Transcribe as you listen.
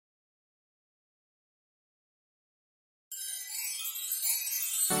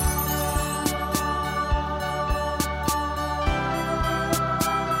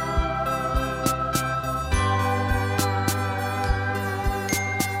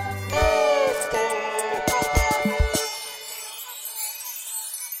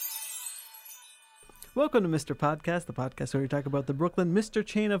Welcome to Mr. Podcast, the podcast where we talk about the Brooklyn Mr.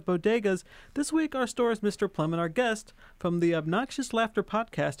 chain of bodegas. This week, our star is Mr. Plum, and our guest from the Obnoxious Laughter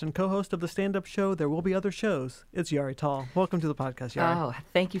podcast and co-host of the stand-up show There Will Be Other Shows. It's Yari Tall. Welcome to the podcast, Yari. Oh,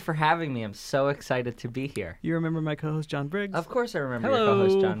 thank you for having me. I'm so excited to be here. You remember my co-host, John Briggs? Of course I remember Hello. your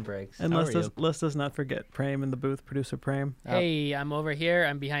co-host, John Briggs. And How let's are you? let's not forget Prem in the booth, producer Prem. Hey, I'm over here.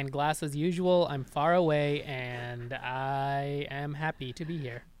 I'm behind glass as usual. I'm far away, and I am happy to be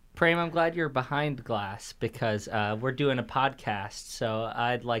here. Prem, I'm glad you're behind glass because we're doing a podcast, so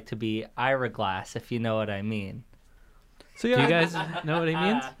I'd like to be Ira Glass, if you know what I mean. So Do you guys know what he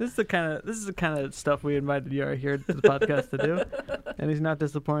means? This is the kind of stuff we invited Yari here to the podcast to do, and he's not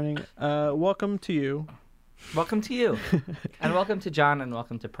disappointing. Welcome to you. Welcome to you. And welcome to John, and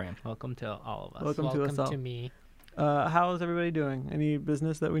welcome to Prem. Welcome to all of us. Welcome to us all. to me. How is everybody doing? Any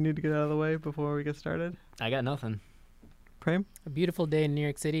business that we need to get out of the way before we get started? I got nothing. Prem? A beautiful day in New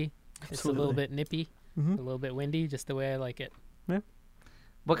York City. It's a little Absolutely. bit nippy, Mm-hmm. a little bit windy, just the way I like it.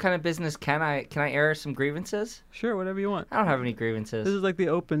 What kind of business can I air some grievances? Sure, whatever you want. I don't have any This grievances. is like the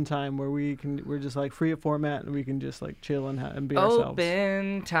open time where we're just like free of format and we can just like chill and be ourselves.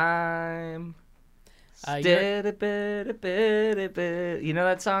 Open time. You're- You know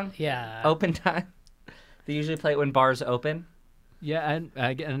that song? Yeah. Open time. They usually play it when bars open. Yeah,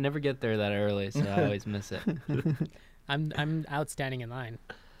 I never get there that early, so I always miss it. I'm outstanding in line.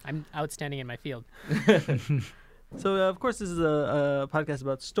 I'm outstanding in my field. So of course this is a podcast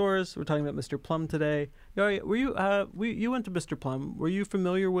about stores. We're talking about Mr. Plum today. Yari, were you you went to Mr. Plum? Were you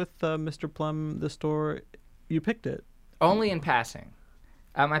familiar with Mr. Plum, the store? You picked it. Only in passing.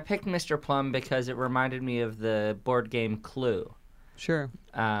 I picked Mr. Plum because it reminded me of the board game Clue. Sure.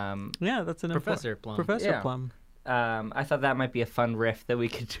 Yeah, that's an Professor Plum. Professor Yeah. Plum. I thought that might be a fun riff that we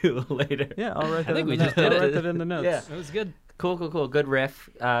could do later. Yeah, I'll write that. think in we the just notes. did I'll it. write that in the notes. Yeah. It was good. Cool. Good riff.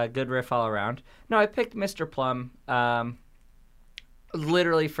 Good riff all around. No, I picked Mr. Plum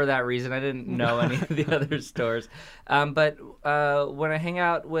literally for that reason. I didn't know any of the other stores. But when I hang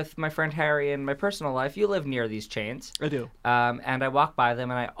out with my friend Harry in my personal life, you live near these chains. I do. And I walk by them,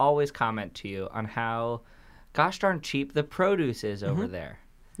 and I always comment to you on how gosh darn cheap the produce is over there.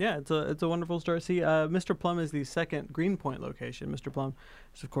 Yeah, it's a wonderful store. See, Mr. Plum is the second Greenpoint location. Mr. Plum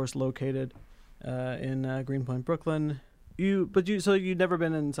is of course located in Greenpoint, Brooklyn. So you'd never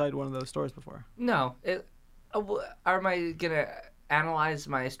been inside one of those stores before? No. Am I going to analyze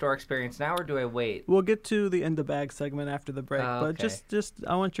my store experience now, or do I wait? We'll get to the in the bag segment after the break, but Okay. just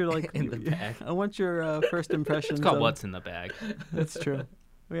I want your In the bag. I want your first impressions. It's called of- What's in the Bag. That's true.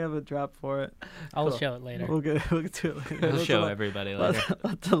 We have a drop for it. I'll Cool. show it later. We'll get to it later. We'll That's a show lot- everybody lot- later.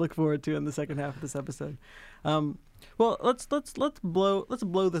 lot to look forward to in the second half of this episode. Well, let's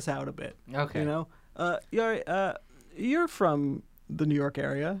blow this out a bit. Okay. You know, you're from the New York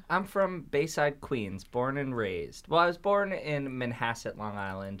area. I'm from Bayside, Queens, born and raised. Well, I was born in Manhasset, Long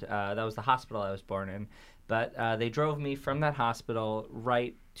Island. That was the hospital I was born in. But they drove me from that hospital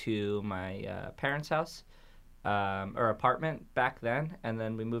right to my parents' house, or apartment back then. And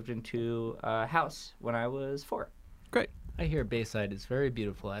then we moved into a house when I was 4. I hear Bayside is very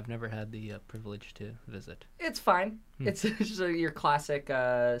beautiful. I've never had the privilege to visit. It's fine. It's just your classic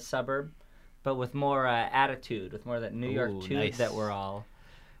suburb, but with more attitude, with more of that New York Ooh, tune nice. that we all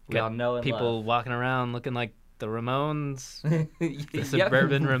Got know and People walking around looking like the Ramones, love. the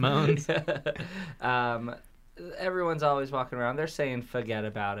suburban Ramones. Everyone's always walking around. They're saying forget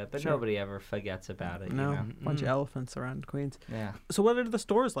about it, but Sure. nobody ever forgets about it. No, You know? bunch of elephants around Queens. Yeah. So what are the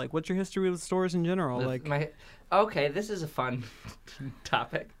stores like? What's your history with stores in general? Okay, this is a fun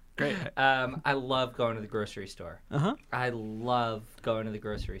topic. Great. I love going to the grocery store. Uh-huh. I love going to the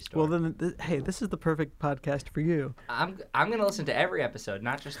grocery store. Well, then, hey, this is the perfect podcast for you. I'm gonna listen to every episode,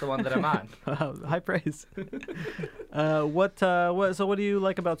 not just the one that I'm on. Wow, high praise. So what do you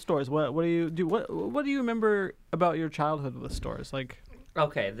like about stores? What do you do? What do you remember about your childhood with stores? Like,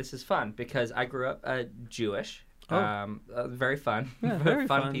 Okay, this is fun because I grew up Jewish. Oh. Very fun. yeah, very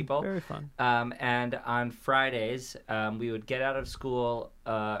fun people. Very fun. And on Fridays, we would get out of school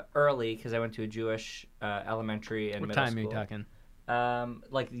early because I went to a Jewish elementary and What middle time are you school. talking?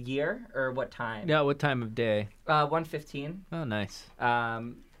 Like year or what time? Yeah, what time of day? 1:15. Oh, nice.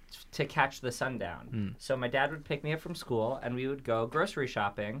 To catch the sundown. So my dad would pick me up from school, and we would go grocery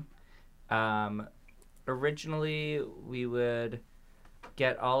shopping. Originally, we would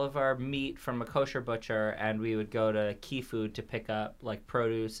get all of our meat from a kosher butcher, and we would go to Key Food to pick up like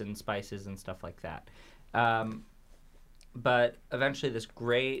produce and spices and stuff like that. But eventually, this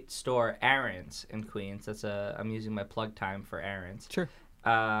great store, Aaron's in Queens. I'm using my plug time for Aaron's. Sure.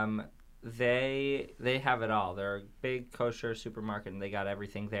 They have it all. They're a big kosher supermarket, and they got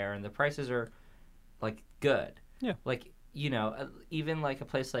everything there. And the prices are like good. Yeah. Like, even like a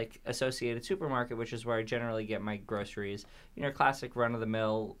place like Associated Supermarket, which is where I generally get my groceries, classic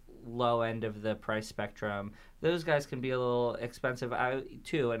run-of-the-mill, low end of the price spectrum. Those guys can be a little expensive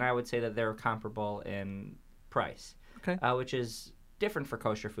too, and I would say that they're comparable in price. Okay. Which is different for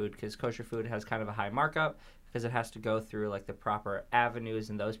kosher food, because kosher food has kind of a high markup because it has to go through like the proper avenues,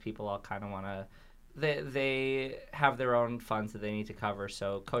 and those people all kind of want to. They have their own funds that they need to cover,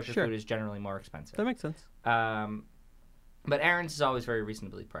 so kosher Sure. food is generally more expensive. That makes sense. But Aaron's is always very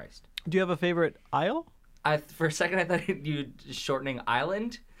reasonably priced. Do you have a favorite aisle? For a second, I thought you shortening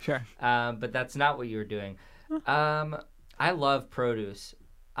island, Sure. but that's not what you were doing. I love produce.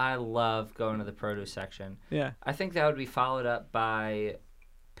 I love going to the produce section. Yeah. I think that would be followed up by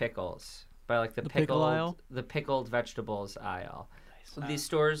pickles, by like the pickle aisle? the pickled vegetables aisle. Nice. These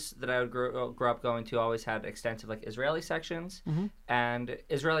stores that I would grow up going to always had extensive like Israeli sections, and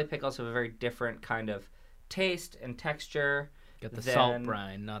Israeli pickles have a very different kind of taste and texture. Got the Then- salt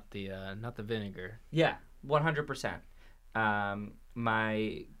brine, not the vinegar. Yeah, 100%.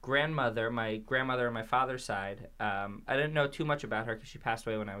 My grandmother on my father's side, I didn't know too much about her because she passed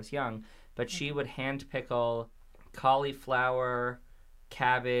away when I was young, but she would hand pickle cauliflower,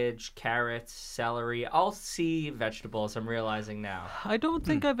 cabbage, carrots, celery, all sea vegetables, I'm realizing now. I don't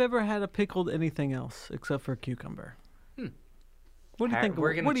think I've ever had a pickled anything else except for cucumber. What do you think?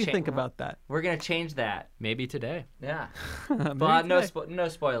 We're gonna What do you cha- think about that? We're going to change that. Maybe today. Yeah. Maybe But no today. no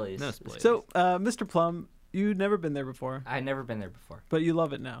spoilies. No spoilers. So, Mr. Plum, you've never been there before, I've never been there before. but you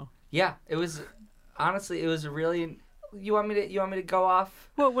love it now. Yeah, it was honestly, it was a really. You want me to go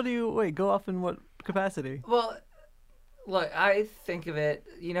off? Well, what do you wait? Go off in what capacity? Well, look, I think of it.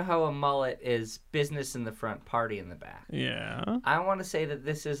 You know how a mullet is business in the front, party in the back. Yeah. I want to say that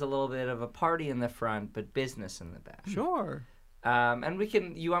this is a little bit of a party in the front, but business in the back. Sure. And we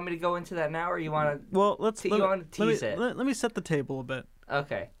can. You want me to go into that now, or you want to? Well, let's. You wanna tease it? Let me set the table a bit.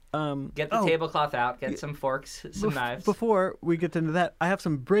 Okay. Get the oh, tablecloth out. Get some forks, some knives. Before we get into that, I have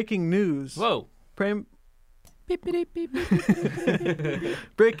some breaking news. Whoa. Prem, Beep, beep, beep, beep, beep.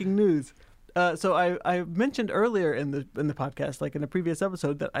 breaking news. So I mentioned earlier in the podcast, like in a previous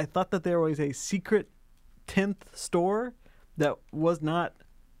episode, that I thought that there was a secret 10th store that was not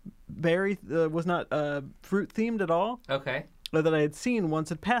fruit themed at all, Okay. that I had seen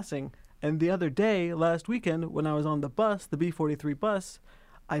once in passing. And the other day, last weekend, when I was on the bus, the B43 bus,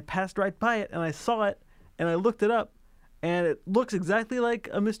 I passed right by it and I saw it and I looked it up, and it looks exactly like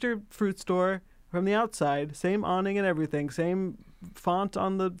a Mr. Fruit store from the outside, same awning and everything, same font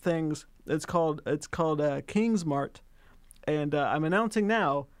on the things. It's called King's Mart, and I'm announcing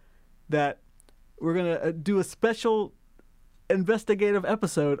now that we're gonna do a special investigative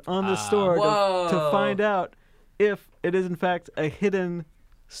episode on the store to Whoa. find out if it is in fact a hidden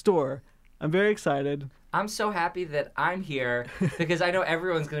store. I'm very excited. I'm so happy that I'm here because I know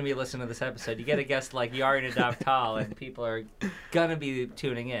everyone's going to be listening to this episode. You get a guest like Yari Nadav Tal, and people are going to be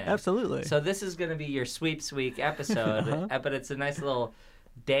tuning in. Absolutely. So this is going to be your Sweeps Week episode, but it's a nice little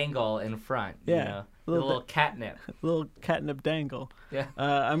dangle in front. Yeah, You know? a A little little catnip. Little catnip dangle. Yeah.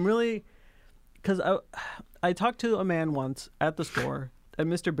 I'm really, because I talked to a man once at the store, at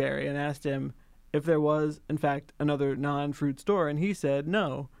Mr. Barry, and asked him if there was, in fact, another non-fruit store, and he said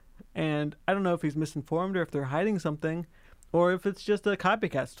no. And I don't know if he's misinformed or if they're hiding something, or if it's just a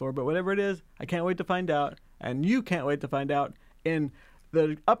copycat store. But whatever it is, I can't wait to find out, and you can't wait to find out in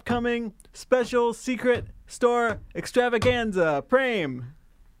the upcoming special secret store extravaganza. Prame.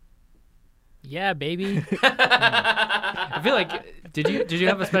 Yeah, baby. I feel like did you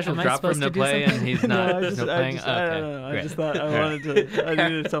have a special Am I drop for him supposed to to do play something? and he's not I playing? I don't know. I great. just thought I All right. wanted to. I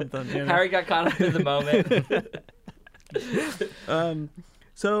needed something. You know? Harry got caught up in the moment.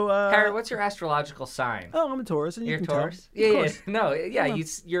 So Harry, what's your astrological sign? Oh, I'm a Taurus, and you You're can Taurus? tell. Of course. No, yeah, Yeah.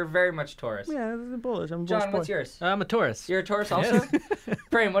 you're very much Taurus. Yeah, I'm bullish. I'm a bullish John, boy. what's yours? I'm a Taurus. You're a Taurus also?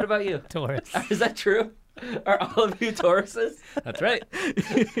 Prem, what about you? Taurus. Is that true? Are all of you Tauruses? That's right.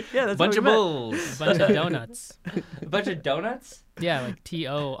 Yeah, that's Bunch how of we met. bulls. Bunch of donuts. A bunch of donuts? Yeah, like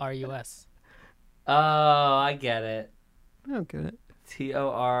Torus. Oh, I get it. I don't get it.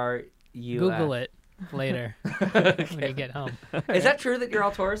 Torus. Google it later when you get home. Is that true that you're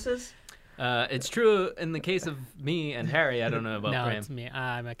all Tauruses? It's true in the case of me and Harry. I don't know about No, Bram. it's me.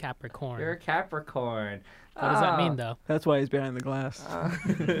 I'm a Capricorn. You're a Capricorn. What does that mean, though? That's why he's behind the glass.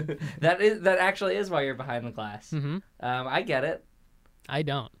 That actually is why you're behind the glass. Mm-hmm. I get it. I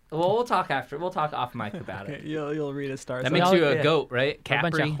don't. Well, we'll talk after. We'll talk off mic about Okay, it. you'll read a star. That sign. makes all- you a yeah. goat, right? We're a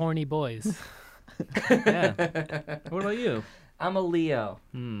bunch Capri. of horny boys. Yeah. What about you? I'm a Leo.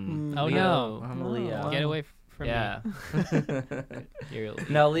 Oh, Leo. no. I'm a Leo. Wow. Get away from Yeah. me. You're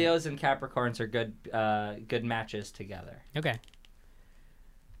a No, Leos and Capricorns are good matches together. Okay.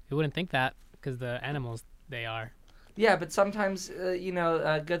 You wouldn't think that because the animals they are. Yeah, but sometimes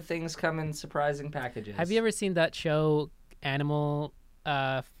good things come in surprising packages. Have you ever seen that show, Animal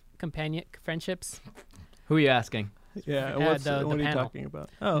Companion Friendships? Who are you asking? Yeah, Yeah, what the are you panel. talking about?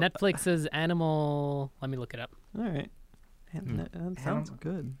 Oh, Netflix's Animal. Let me look it up. all right. And that sounds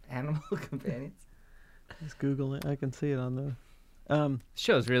good. Animal companions? Just Google it. I can see it on the.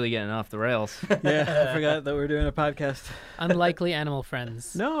 Show's really getting off the rails. Yeah, I forgot that we're doing a podcast. Unlikely Animal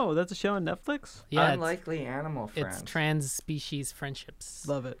Friends. No, that's a show on Netflix. Yeah, Unlikely animal friends. it's trans-species friendships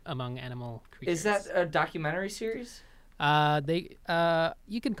Love it. among animal creatures. Is that a documentary series?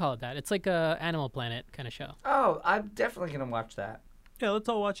 You can call it that. It's like a Animal Planet kind of show. Oh, I'm definitely gonna watch that. Yeah, let's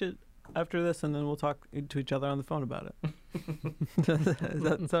all watch it after this, and then we'll talk to each other on the phone about it. Does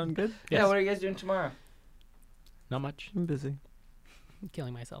that sound good? Yeah, what are you guys doing tomorrow? Not much. I'm busy. I'm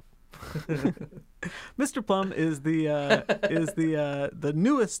killing myself. Mr. Plum is the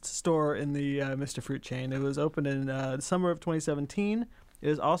newest store in the Mr. Fruit chain. It was opened in summer of 2017. It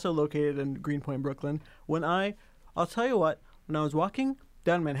is also located in Greenpoint, Brooklyn. I'll tell you what, when I was walking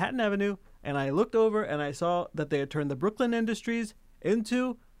down Manhattan Avenue and I looked over and I saw that they had turned the Brooklyn Industries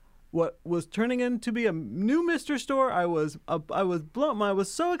into what was turning into be a new Mr. store, I was blown. I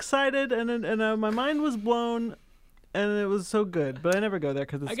was so excited and my mind was blown. And it was so good, but I never go there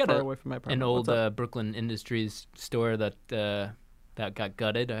because it's far away from my apartment. An old What's up? Brooklyn Industries store that got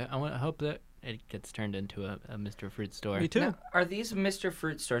gutted. I hope that it gets turned into a Mr. Fruit store. Me too. Now, are these Mr.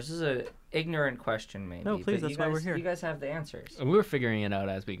 Fruit stores? This is an ignorant question, maybe. No, please, but that's why we're here. You guys have the answers. We're figuring it out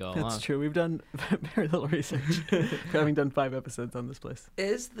as we go along. That's true. We've done very little research, having done 5 episodes on this place.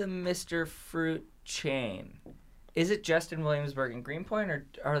 Is the Mr. Fruit chain, is it just in Williamsburg and Greenpoint, or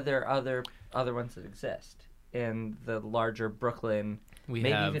are there other ones that exist in the larger Brooklyn, We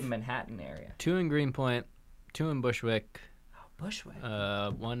maybe have even Manhattan area? 2 in Greenpoint, 2 in Bushwick, Bushwick.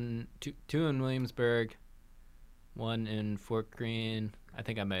 two in Williamsburg, 1 in Fort Greene. I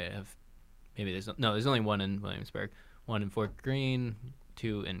think I might have. Maybe there's only 1 in Williamsburg, 1 in Fort Greene,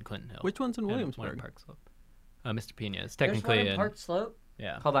 2 in Clinton Hill. Which one's in and Williamsburg? 1 in Park Slope. Mr. Pena is There's technically one in Park Slope?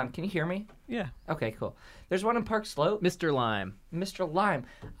 Yeah. Hold on, can you hear me? Yeah. Okay, cool. There's one in Park Slope. Mr. Lime. Mr. Lime.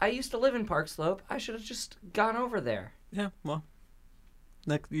 I used to live in Park Slope. I should have just gone over there. Yeah. Well,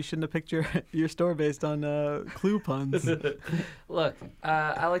 next you shouldn't have picked your store based on clue puns. Look,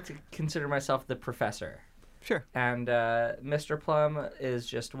 I like to consider myself the professor. Sure. And Mr. Plum is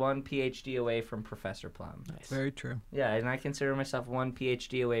just 1 PhD away from Professor Plum. Nice. Very true. Yeah, and I consider myself 1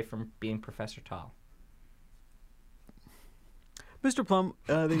 PhD away from being Professor Tall. Mr. Plum,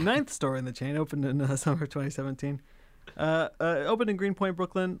 the 9th store in the chain, opened in summer 2017. Opened in Greenpoint,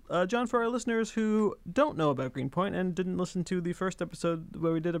 Brooklyn. John, for our listeners who don't know about Greenpoint and didn't listen to the first episode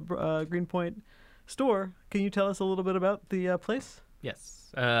where we did a Greenpoint store, can you tell us a little bit about the place?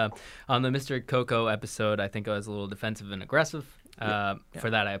 Yes. On the Mr. Coco episode, I think I was a little defensive and aggressive. For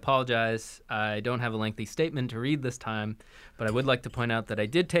that, I apologize. I don't have a lengthy statement to read this time, but I would like to point out that I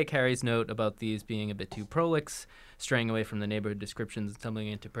did take Harry's note about these being a bit too prolix, straying away from the neighborhood descriptions and stumbling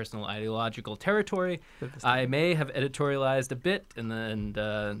into personal ideological territory. I may have editorialized a bit, and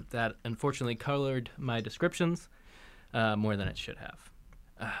that unfortunately colored my descriptions more than it should have.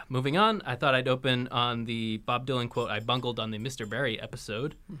 Moving on, I thought I'd open on the Bob Dylan quote I bungled on the Mr. Barry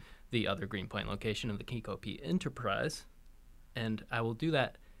episode, the other Greenpoint location of the Kiko P Enterprise, and I will do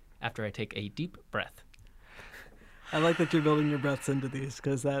that after I take a deep breath. I like that you're building your breaths into these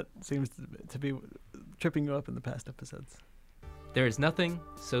because that seems to be tripping you up in the past episodes. There is nothing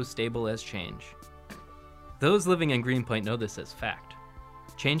so stable as change. Those living in Greenpoint know this as fact.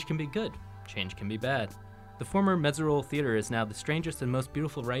 Change can be good. Change can be bad. The former Meserole Theater is now the strangest and most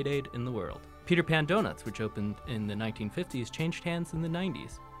beautiful Rite Aid in the world. Peter Pan Donuts, which opened in the 1950s, changed hands in the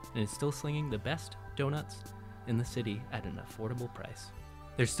 90s and is still slinging the best donuts in the city at an affordable price.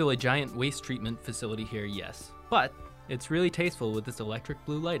 There's still a giant waste treatment facility here, yes, but it's really tasteful with its electric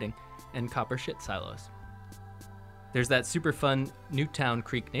blue lighting and copper shit silos. There's that super fun Newtown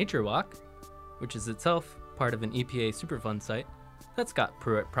Creek Nature Walk, which is itself part of an EPA Superfund site that Scott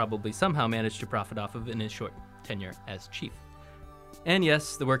Pruitt probably somehow managed to profit off of in his short tenure as chief. And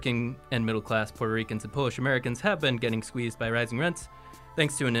yes, the working and middle-class Puerto Ricans and Polish Americans have been getting squeezed by rising rents,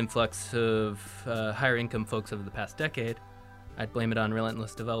 thanks to an influx of higher-income folks over the past decade. I'd blame it on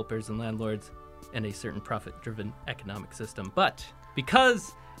relentless developers and landlords and a certain profit-driven economic system. But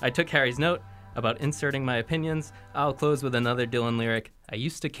because I took Harry's note about inserting my opinions, I'll close with another Dylan lyric. I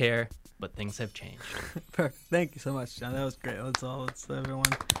used to care, but things have changed. Perfect. Thank you so much, John. That was great. Let's everyone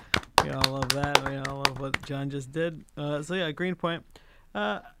We all love that. We all love what John just did. So yeah, Greenpoint.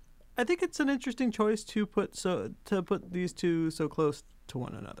 I think it's an interesting choice to put these two so close to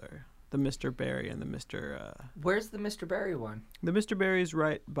one another. The Mr. Berry and the Mr. Where's the Mr. Berry one? The Mr. Berry's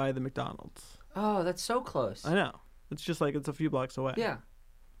right by the McDonald's. Oh, that's so close. I know. It's just like it's a few blocks away. Yeah.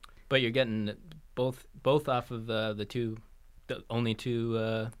 But you're getting both off of the only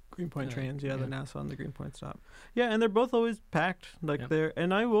two. Greenpoint trains, the yeah. Nassau and the Greenpoint stop. Yeah, and they're both always packed. Like they're,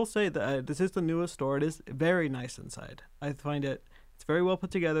 and I will say that this is the newest store. It is very nice inside. I find it's very well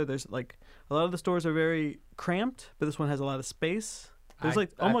put together. There's like a lot of the stores are very cramped, but this one has a lot of space. There's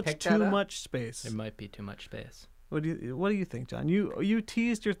like almost too much space. There might be too much space. What do you think, John? You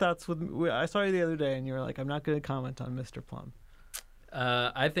teased your thoughts with. I saw you the other day, and you were like, "I'm not going to comment on Mr. Plum."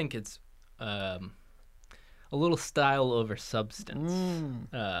 I think it's a little style over substance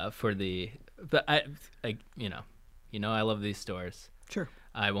for the. But I I love these stores. Sure.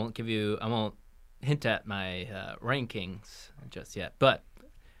 I won't hint at my rankings just yet, but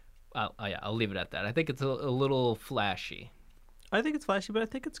I'll leave it at that. I think it's a little flashy. I think it's flashy, but I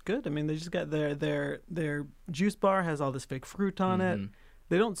think it's good. I mean, they just got their juice bar has all this fake fruit on it.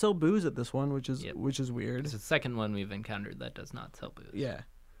 They don't sell booze at this one, which is weird. It's the second one we've encountered that does not sell booze. Yeah.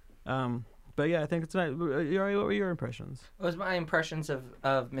 But yeah, I think it's nice. Yari, what were your impressions? What was my impressions of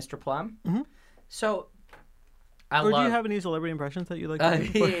Mr. Plum? Mm-hmm. So, do you have any celebrity impressions that you like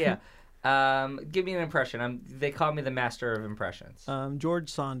to do? Yeah. Give me an impression. They call me the master of impressions. George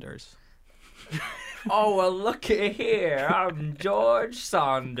Saunders. Oh, well, look at here. I'm George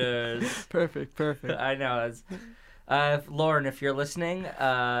Saunders. Perfect. I know. Lauren, if you're listening,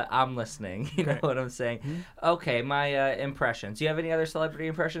 I'm listening. You know what I'm saying? Mm-hmm. Okay, my impressions. Do you have any other celebrity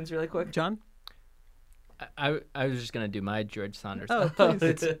impressions really quick? John? I was just going to do my George Saunders. Oh,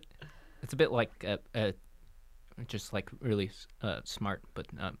 please. It's a bit like just like really smart, but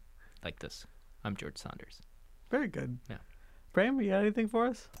like this. I'm George Saunders. Very good. Yeah. Bram, you got anything for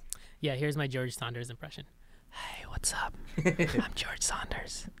us? Yeah, here's my George Saunders impression. Hey, what's up? I'm George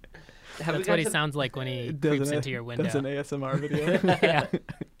Saunders. That's what he sounds like when he creeps into your window. That's an ASMR video. Yeah,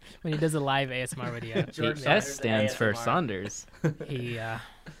 when he does a live ASMR video. The S stands for Saunders. He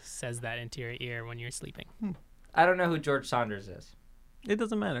says that into your ear when you're sleeping. I don't know who George Saunders is. It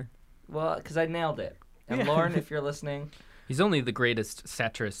doesn't matter. Well, because I nailed it. And Lauren, if you're listening... He's only the greatest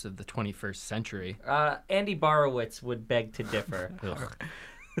satirist of the 21st century. Andy Borowitz would beg to differ.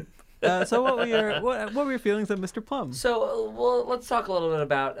 So what were your feelings of Mr. Plum? So, let's talk a little bit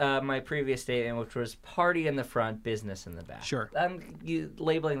about my previous statement, which was party in the front, business in the back. Sure. I'm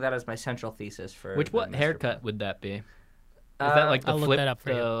labeling that as my central thesis for. What haircut would that be? Is that like the I'll flip? Look that up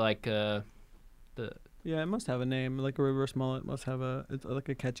for you. The. Yeah, it must have a name. Like a reverse mullet must have it's like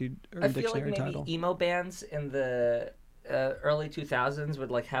a catchy I dictionary feel like maybe title. emo bands in the early 2000s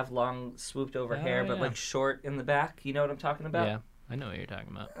would like have long swooped over hair, but like short in the back. You know what I'm talking about? Yeah, I know what you're talking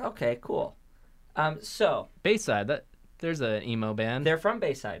about. Okay, cool. So Bayside, there's an emo band. They're from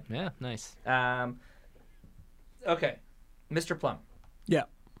Bayside. Yeah, nice. Okay, Mr. Plum. Yeah.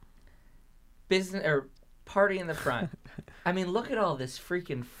 Business or party in the front. I mean, look at all this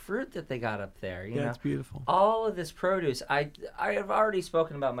freaking fruit that they got up there. You know? It's beautiful. All of this produce. I have already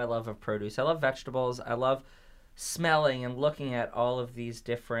spoken about my love of produce. I love vegetables. I love smelling and looking at all of these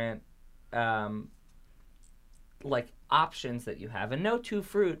different like options that you have, and no two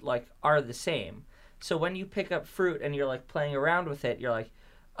fruit like are the same. So when you pick up fruit and you're like playing around with it, you're like,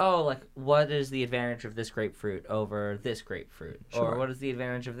 oh, like what is the advantage of this grapefruit over this grapefruit? Sure. Or what is the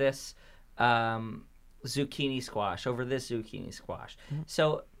advantage of this zucchini squash over this zucchini squash? Mm-hmm.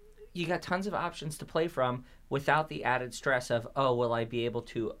 So you got tons of options to play from without the added stress of, oh, will I be able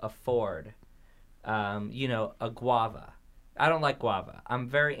to afford a guava? I don't like guava. I'm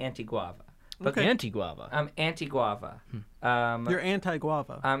very anti-guava. But anti-guava. I'm anti-guava. You're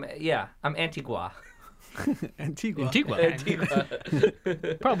anti-guava. Yeah, I'm anti-gua. Antigua.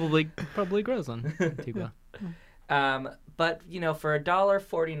 Probably grows on Antigua. But for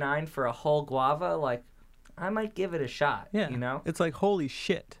 $1.49 for a whole guava, like I might give it a shot. Yeah, it's like holy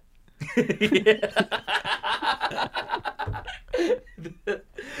shit. Well,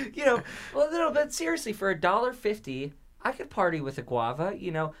 a little bit seriously, for $1.50, I could party with a guava.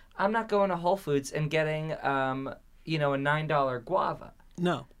 I'm not going to Whole Foods and getting a $9 guava.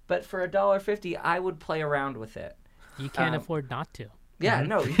 No. But for $1.50, I would play around with it. You can't afford not to. Yeah,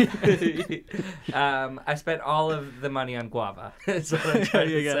 no. I spent all of the money on guava. That's what I'm trying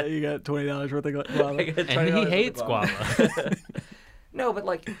to say. You got $20 worth of guava. And he hates guava. No, but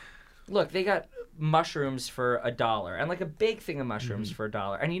look, they got mushrooms for $1, and like a big thing of mushrooms for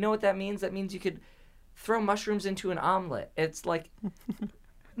 $1. And you know what that means? That means you could throw mushrooms into an omelet. It's like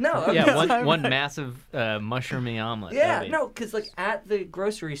No. Yeah, one massive mushroomy omelet. Yeah, no, because like at the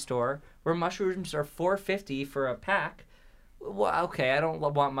grocery store where mushrooms are $4.50 for a pack. Well, okay, I don't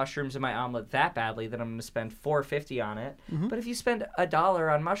want mushrooms in my omelet that badly that I'm going to spend $4.50 on it. Mm-hmm. But if you spend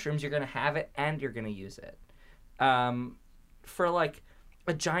 $1 on mushrooms, you're going to have it and you're going to use it. For like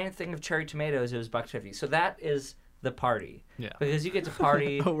a giant thing of cherry tomatoes, it was $1.50. So that is the party. Yeah. Because you get to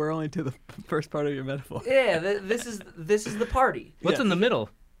party. Oh, we're only to the first part of your metaphor. Yeah, this is the party. What's in the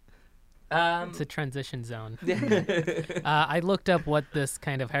middle? It's a transition zone. I looked up what this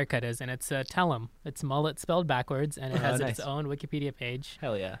kind of haircut is, and it's Tellum. It's mullet spelled backwards, and it has its own Wikipedia page.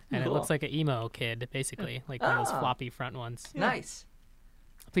 Hell yeah. And it looks like an emo kid, basically, like one of those floppy front ones. Nice.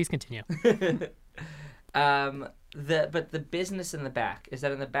 Please continue. But the business in the back is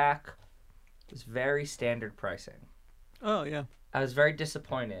that in the back was very standard pricing. Oh, yeah. I was very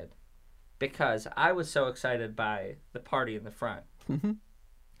disappointed because I was so excited by the party in the front. Mm-hmm.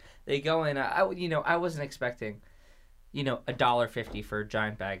 They go in. I wasn't expecting, $1.50 for a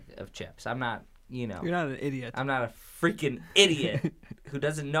giant bag of chips. I'm not, You're not an idiot. I'm not a freaking idiot who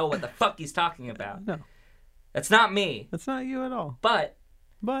doesn't know what the fuck he's talking about. No. That's not me. That's not you at all. But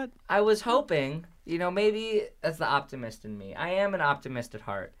I was hoping, maybe that's the optimist in me. I am an optimist at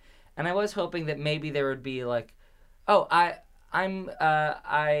heart. And I was hoping that maybe there would be like, I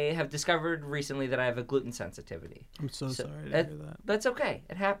have discovered recently that I have a gluten sensitivity. I'm so sorry to hear that. That's okay.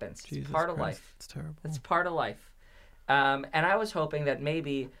 It happens. Jesus it's part of Christ. life. It's terrible. It's part of life. And I was hoping that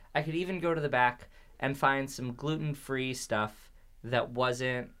maybe I could even go to the back and find some gluten-free stuff that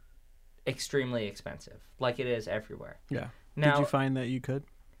wasn't extremely expensive, like it is everywhere. Yeah. Now, did you find that you could?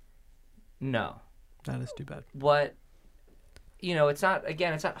 No. That is too bad. It's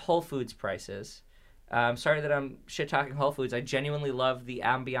not Whole Foods prices. I'm sorry that I'm shit-talking Whole Foods. I genuinely love the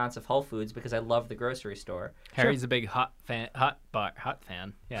ambiance of Whole Foods because I love the grocery store. Harry's a big hot fan. Yeah,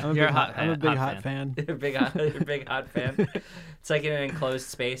 I'm a big hot fan. You're a big hot fan. It's like in an enclosed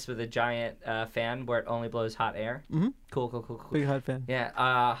space with a giant fan where it only blows hot air. Mm-hmm. Cool. Big hot fan.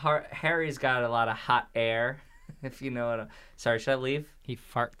 Yeah, Harry's got a lot of hot air, if you know what Sorry, should I leave? He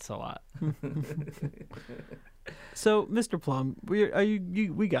farts a lot. So, Mr. Plum, we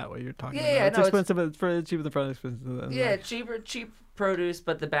got what you're talking about. Yeah, it's expensive. It's cheaper than front, expensive. Yeah, cheap produce,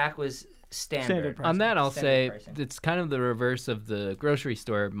 but the back was standard. On that, I'll say pricing. it's kind of the reverse of the grocery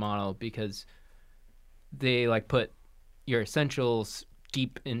store model because they put your essentials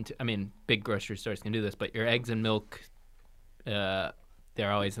deep into. I mean, big grocery stores can do this, but your eggs and milk, they're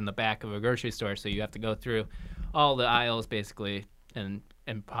always in the back of a grocery store, so you have to go through all the aisles basically and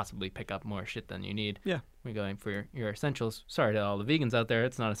possibly pick up more shit than you need. Yeah. We're going for your essentials. Sorry to all the vegans out there.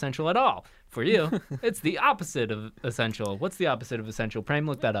 It's not essential at all. For you, it's the opposite of essential. What's the opposite of essential? Prime,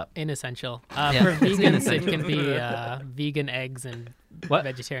 look that up. Inessential. For vegans, it can be vegan eggs and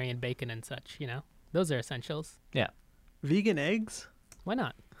vegetarian bacon and such, Those are essentials. Yeah. Vegan eggs? Why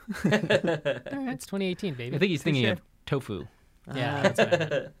not? It's 2018, baby. I think he's thinking of tofu. Yeah, that's what I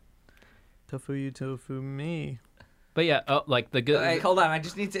meant. Tofu you, tofu me. But yeah, the good. Hey, hold on. I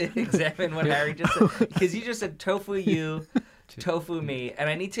just need to examine what Harry just said because you just said tofu you, tofu me, and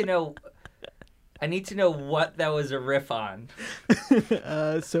I need to know what that was a riff on.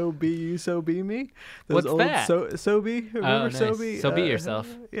 So be you, so be me. What's old that? So be. Remember nice. so be. So be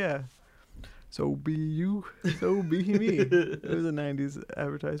yourself. Yeah. So be you, so be me. It was a '90s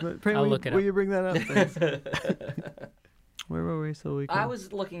advertisement. I'll look it up. Will you bring that up? Thanks. Where were we? I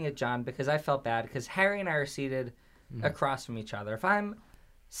was looking at John because I felt bad because Harry and I are seated across from each other. If I'm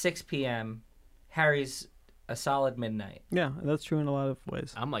 6 p.m., Harry's a solid midnight. Yeah, that's true in a lot of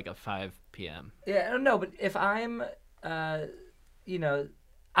ways. I'm like a 5 p.m. Yeah, no, but if I'm, I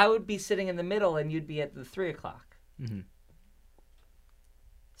would be sitting in the middle and you'd be at the 3 o'clock. Mm-hmm.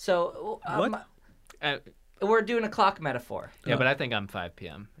 So what? We're doing a clock metaphor. Yeah, but I think I'm 5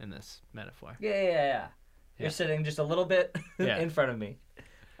 p.m. in this metaphor. Yeah. You're sitting just a little bit in front of me.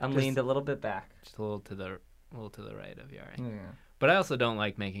 I'm leaned a little bit back. Just a little to the right of Yari. Yeah. But I also don't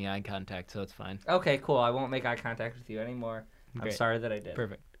like making eye contact, so it's fine. Okay, cool. I won't make eye contact with you anymore. Great. I'm sorry that I did.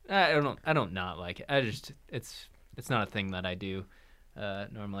 Perfect. I don't not like it. It's not a thing that I do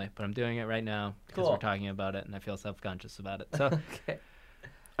normally, but I'm doing it right now because we're talking about it, and I feel self-conscious about it. So Okay.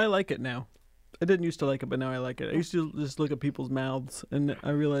 I like it now. I didn't used to like it, but now I like it. I used to just look at people's mouths, and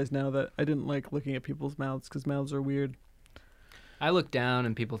I realize now that I didn't like looking at people's mouths because mouths are weird. I look down,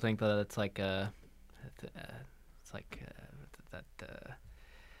 and people think that it's like that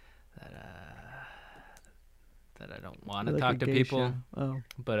I don't want to talk to people. Oh.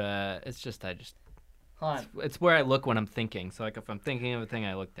 But it's Hold on. it's where I look when I'm thinking. So if I'm thinking of a thing,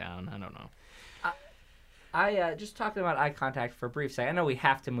 I look down. I don't know. I just talking about eye contact for a brief second. I know we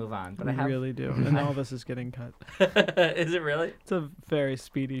have to move on, but I really do. And all this is getting cut. Is it really? It's a very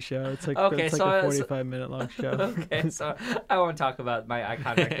speedy show. It's like, okay, it's like a 45-minute long show. Okay, so I won't talk about my eye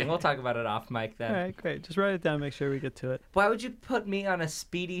contact thing. We'll talk about it off mic then. All right, great. Just write it down. Make sure we get to it. Why would you put me on a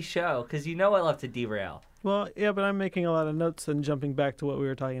speedy show? Because you know I love to derail. Well, yeah, but I'm making a lot of notes and jumping back to what we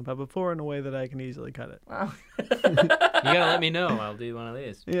were talking about before in a way that I can easily cut it. Well, You gotta let me know. I'll do one of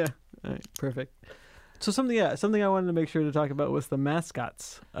these. Yeah. All right. Perfect. So something I wanted to make sure to talk about was the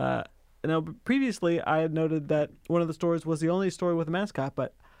mascots. Now, previously I had noted that one of the stores was the only store with a mascot,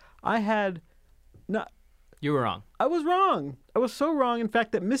 but I had not. You were wrong. I was wrong. I was so wrong, in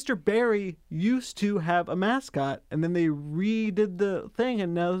fact, that Mr. Berry used to have a mascot, and then they redid the thing,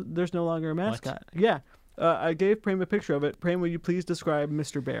 and now there's no longer a mascot. What? Yeah. I gave Prem a picture of it. Prem, will you please describe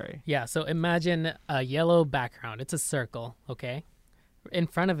Mr. Berry? Yeah, so imagine a yellow background. It's a circle, okay? In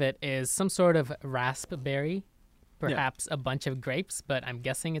front of it is some sort of raspberry, perhaps a bunch of grapes, but I'm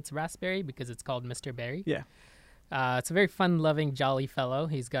guessing it's raspberry because it's called Mr. Berry. Yeah. It's a very fun-loving, jolly fellow.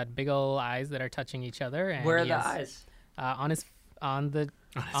 He's got big old eyes that are touching each other. And where are the eyes? On the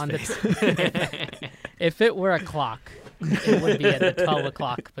if it were a clock, it would be at the 12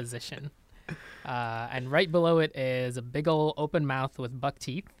 o'clock position. And right below it is a big old open mouth with buck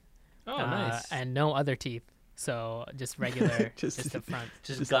teeth. Oh, nice. And no other teeth. So just regular, just the front.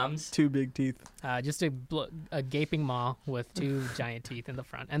 Just gums? Two big teeth. Just a gaping maw with two giant teeth in the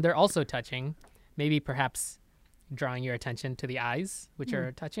front. And they're also touching, maybe perhaps drawing your attention to the eyes, which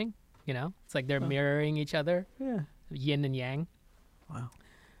are touching. You know, it's like they're mirroring each other. Yeah. Yin and yang. Wow.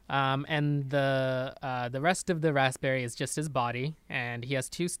 And the rest of the raspberry is just his body. And he has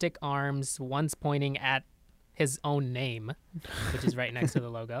two stick arms. One's pointing at his own name, which is right next to the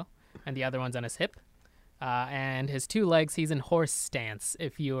logo. And the other one's on his hip. And his two legs, he's in horse stance.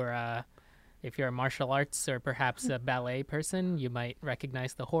 If you're a martial arts or perhaps a ballet person, you might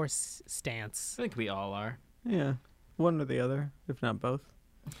recognize the horse stance. I think we all are. Yeah, one or the other, if not both.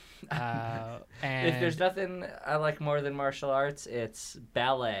 And if there's nothing I like more than martial arts, it's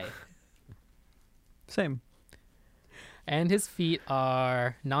ballet. Same. And his feet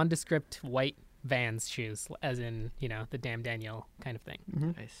are nondescript white Vans shoes, as in, you know, the Damn Daniel kind of thing.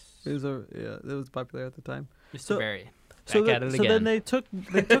 Mm-hmm. Nice. It was popular at the time. Mr. Berry. So Back at it again. then they took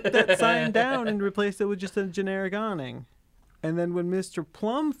that sign down and replaced it with just a generic awning. And then when Mr.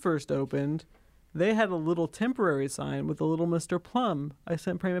 Plum first opened, they had a little temporary sign with a little Mr. Plum. I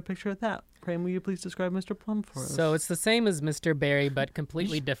sent Prem a picture of that. Prem, will you please describe Mr. Plum for us? So it's the same as Mr. Berry, but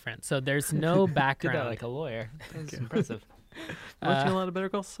completely different. So there's no background. Did that like a lawyer. That's impressive. Watching a lot of Better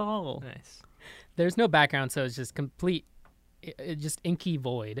Call Saul. Nice. There's no background, so it's just complete, just inky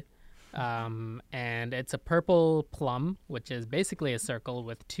void. And it's a purple plum, which is basically a circle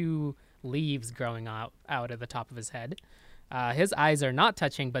with two leaves growing out of the top of his head. His eyes are not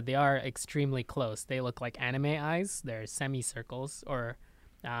touching, but they are extremely close. They look like anime eyes. They're semicircles or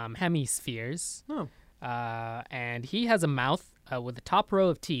hemispheres. Oh. And he has a mouth with a top row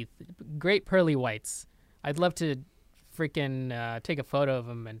of teeth, great pearly whites. I'd love to freaking take a photo of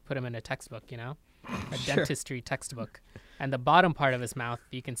him and put him in a textbook, you know, a dentistry textbook. And the bottom part of his mouth,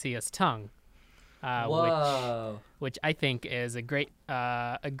 you can see his tongue, which I think is a great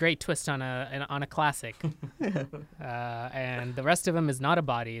twist on a classic. And the rest of him is not a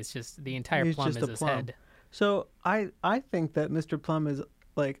body; it's just the entire plum is his head. So I think that Mr. Plum is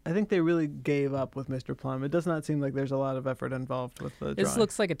I think they really gave up with Mr. Plum. It does not seem like there's a lot of effort involved with the drawing. This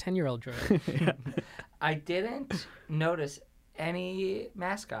looks like a 10-year-old drawing. Yeah. I didn't notice any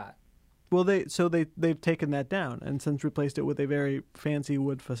mascot. Well, they've taken that down and since replaced it with a very fancy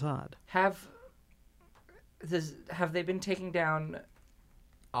wood facade. Have they been taking down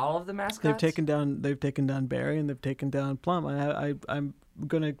all of the mascots? They've taken down Barry and they've taken down Plum.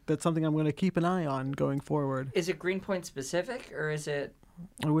 That's something I'm gonna keep an eye on going forward. Is it Greenpoint specific or is it?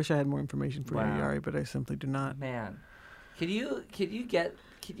 I wish I had more information for you, Wow. Yari, but I simply do not. Man, could you get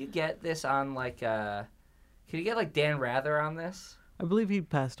this on could you get like Dan Rather on this? I believe he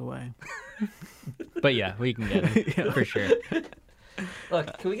passed away. But yeah, we can get him for sure.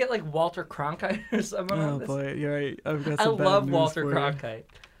 Look, can we get like Walter Cronkite or someone on this? Oh boy, you're right. I've got I some bad love news Walter for you. Cronkite.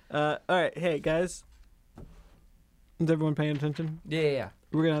 All right, hey guys, is everyone paying attention? Yeah.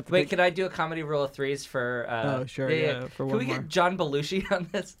 We're gonna have to Wait, can I do a comedy rule of threes for? Oh sure, yeah. For Can one we more. get John Belushi on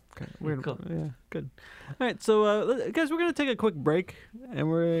this? Okay, Cool. Yeah, good. All right, so guys, we're gonna take a quick break, and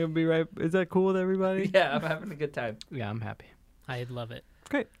we're gonna be right. Is that cool with everybody? Yeah, I'm having a good time. Yeah, I'm happy. I'd love it.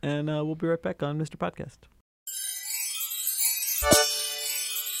 Great, and we'll be right back on Mr. Podcast.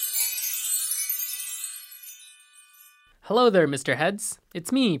 Hello there, Mr. Heads.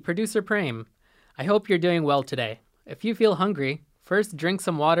 It's me, producer Prem. I hope you're doing well today. If you feel hungry, first drink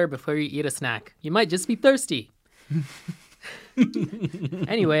some water before you eat a snack. You might just be thirsty.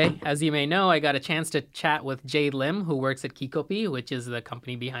 Anyway, as you may know, I got a chance to chat with Jade Lim, who works at Kikopi, which is the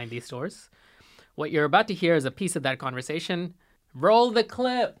company behind these stores. What you're about to hear is a piece of that conversation. Roll the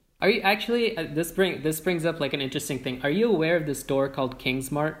clip. Are you actually, this brings up like an interesting thing. Are you aware of this store called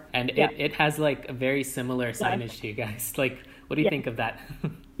Kingsmart? And it has like a very similar signage to you guys. Like, what do you think of that?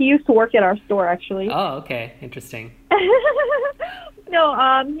 He used to work at our store, actually. Oh, okay. Interesting. No,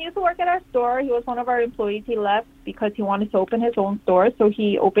 he used to work at our store. He was one of our employees. He left because he wanted to open his own store. So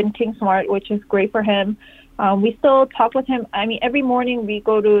he opened Kingsmart, which is great for him. We still talk with him. I mean, every morning we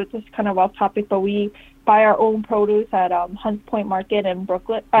go to, just kind of off topic, but we buy our own produce at Hunts Point Market in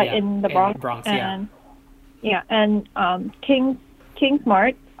Brooklyn, in the Bronx. And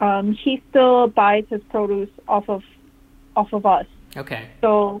Kingsmart, he still buys his produce off of us. Okay.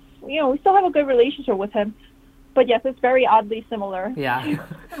 So, we still have a good relationship with him. But yes, it's very oddly similar. Yeah.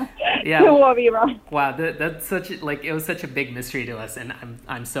 To what we run. Wow, that's it was such a big mystery to us, and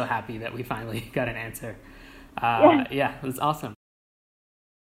I'm so happy that we finally got an answer. Yeah, it was awesome.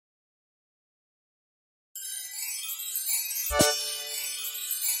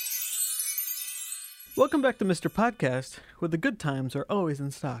 Welcome back to Mr. Podcast, where the good times are always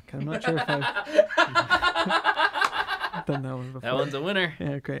in stock. I'm not sure if I've done that one before. That one's a winner.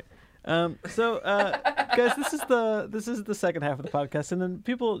 Yeah, great. Guys, this is the second half of the podcast, and then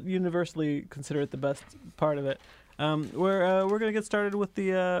people universally consider it the best part of it. We're gonna get started with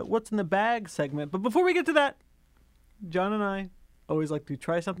the what's in the bag segment. But before we get to that, John and I always like to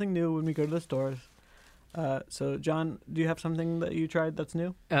try something new when we go to the stores. So, John, do you have something that you tried that's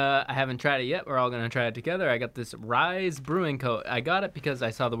new? I haven't tried it yet. We're all going to try it together. I got this Rise Brewing Co. I got it because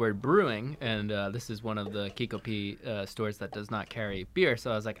I saw the word brewing, and this is one of the Kikopi stores that does not carry beer.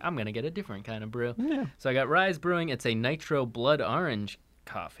 So I was like, I'm going to get a different kind of brew. Yeah. So I got Rise Brewing. It's a nitro blood orange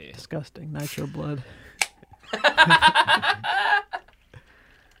coffee. Disgusting. Nitro blood.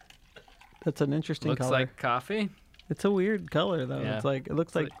 That's an interesting Looks color. like coffee. It's a weird color though. Yeah. It's like it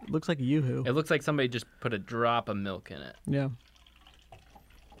looks like Yoo-hoo. It looks like somebody just put a drop of milk in it. Yeah.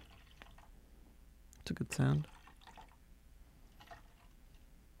 It's a good sound.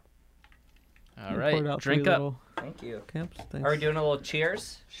 All You right, poured out drink three up. little Thank you. Camps. Thanks. Are we doing a little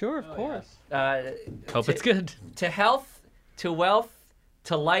cheers? Sure, of course. Hope it's good. To health, to wealth,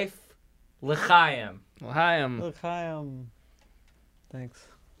 to life, l'chaim. Well, hi, Look, hi. Thanks.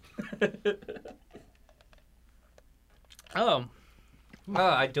 Oh, Oh,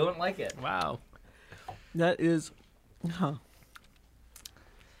 I don't like it. wow. That is, I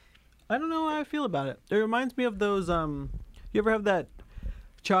don't know how I feel about it. It reminds me of those. You ever have that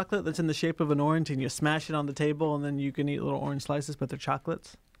chocolate that's in the shape of an orange, and you smash it on the table, and then you can eat little orange slices, but they're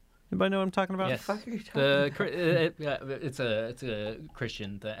chocolates? Anybody know what I'm talking about? Yes. What the fuck are you talking It's a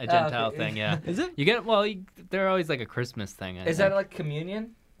Christian thing, a Gentile okay. thing. Yeah. Is it? You get they're always like a Christmas thing. I Is that think. like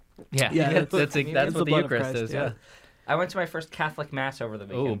communion? Yeah. Yeah, That's it's what the the blood of Eucharist Christ, is. yeah. Yeah. I went to my first Catholic mass over the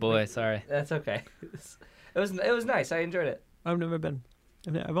weekend. Oh boy, sorry. That's okay. It was nice. I enjoyed it. I've never been.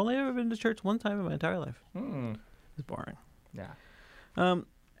 I've only ever been to church one time in my entire life. It's boring. Yeah.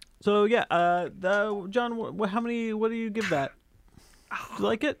 So yeah, John, how many? What do you give that? Do you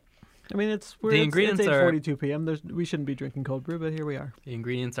like it? I mean, it's ingredients it's are- 8:42 p.m. We shouldn't be drinking cold brew, but here we are. The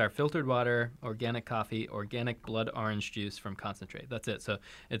ingredients are filtered water, organic coffee, organic blood orange juice from concentrate. That's it. So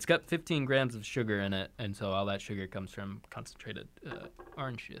it's got 15 grams of sugar in it, and so all that sugar comes from concentrated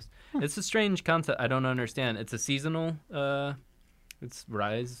orange juice. It's a strange concept. I don't understand. It's a seasonal. It's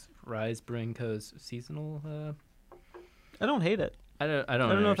Rise Brewing Co.'s seasonal. I don't hate it. I don't I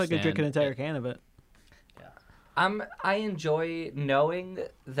don't know if I could drink an understand entire can of it. I enjoy knowing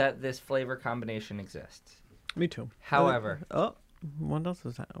that this flavor combination exists. Me too. However, What else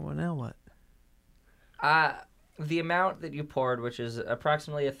is that? Well, now what? the amount that you poured, which is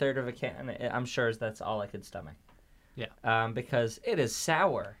approximately a third of a can, I'm sure that's all I could stomach. Yeah. Because it is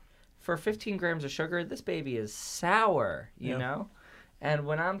sour. For 15 grams of sugar, this baby is sour, you know? And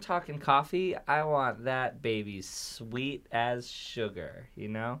when I'm talking coffee, I want that baby sweet as sugar, you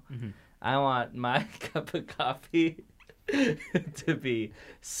know? Mm-hmm. I want my cup of coffee to be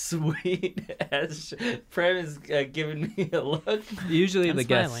sweet as... Prem is giving me a look. Usually I'm the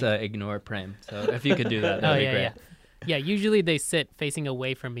guests smiling. ignore Prem, so if you could do that, that'd be great. yeah. Yeah, usually they sit facing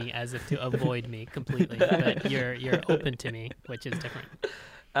away from me as if to avoid me completely. But you're open to me, which is different.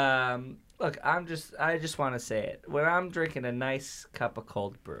 Look, I just want to say it. When I'm drinking a nice cup of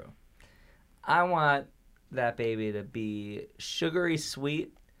cold brew, I want that baby to be sugary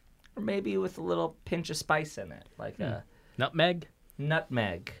sweet, or maybe with a little pinch of spice in it, like a Nutmeg?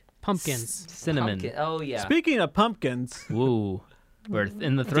 nutmeg. Pumpkins. Cinnamon. Pumpkin. Oh yeah. Speaking of pumpkins, Woo. We're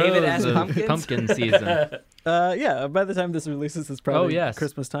in the David throes S. of Pumpkins? pumpkin season. yeah, by the time this releases, it's probably yes.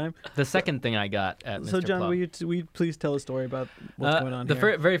 Christmas time. The second thing I got at Mr. So, John, Plum. will you please tell a story about what's going on the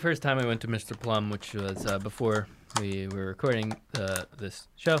here? very first time I went to Mr. Plum, which was before we were recording this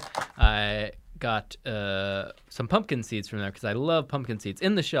show, I got some pumpkin seeds from there because I love pumpkin seeds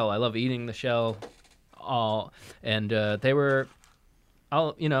in the shell. I love eating the shell, and they were,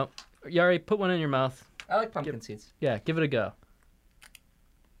 Yari, put one in your mouth. I like pumpkin seeds. Yeah, give it a go.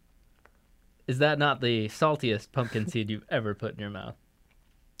 Is that not the saltiest pumpkin seed you've ever put in your mouth?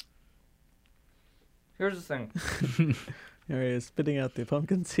 Here's the thing. Here he is spitting out the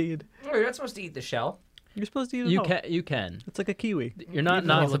pumpkin seed. Oh, you're not supposed to eat the shell. You're supposed to eat it all. You can. It's like a kiwi. You're not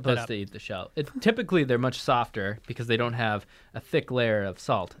Roll it supposed up. to eat the shell. Typically, they're much softer because they don't have a thick layer of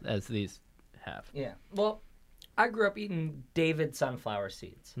salt as these have. Yeah. Well, I grew up eating David sunflower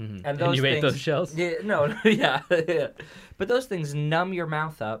seeds, Mhm. and those you things, ate those shells? Yeah. No. Yeah. Yeah. But those things numb your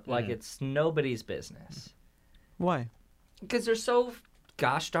mouth up like it's nobody's business Why? because they're so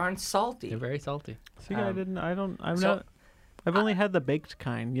gosh darn salty. They're very salty. See, I'm so- not. I've only had the baked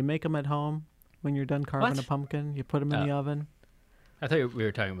kind. You make them at home when you're done carving What? a pumpkin. You put them in the oven. I thought we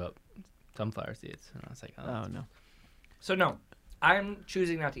were talking about sunflower seeds, and I was like, Oh no. So no, I'm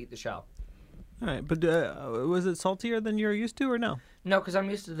choosing not to eat the shell. All right, but was it saltier than you're used to, or no? No, because I'm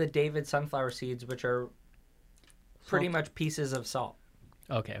used to the David sunflower seeds, which are pretty Salt. much pieces of salt.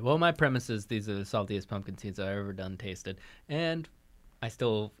 Okay, well, my premise is these are the saltiest pumpkin seeds I've ever done tasted, and I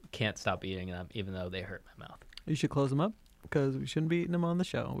still can't stop eating them, even though they hurt my mouth. You should close them up because we shouldn't be eating them on the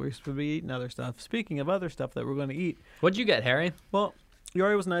show. We're supposed to be eating other stuff. Speaking of other stuff that we're going to eat, What'd you get, Harry? well,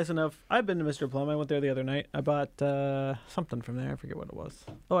 Yori was nice enough. I've been to Mr. Plum. I went there the other night. I bought something from there. I forget what it was.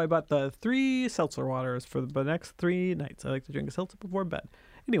 Oh, I bought the 3 seltzer waters for the next 3 nights. I like to drink a seltzer before bed.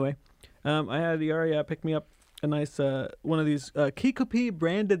 Anyway, I had Yori pick me up a nice one of these Kikopi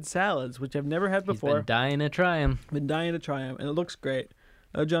branded salads, which I've never had He's before. been dying to try them. Been dying to try them, and it looks great.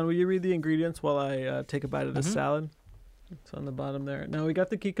 John, will you read the ingredients while I take a bite of this salad? It's on the bottom there. Now, we got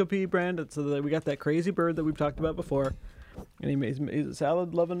the Kikopi brand. We got that crazy bird that we've talked about before. And he's a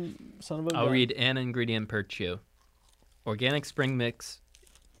salad-loving son of a I'll gun. read an ingredient per chew. Organic spring mix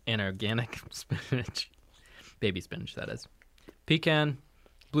and organic spinach. Baby spinach, that is. Pecan,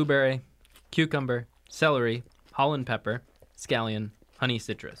 blueberry, cucumber, celery, Holland pepper, scallion, honey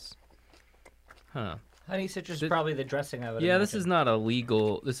citrus. Huh. Honey citrus is Th- probably the dressing I would Yeah, this imagine. is not a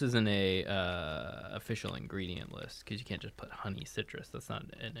legal. This isn't a official ingredient list because you can't just put honey citrus. That's not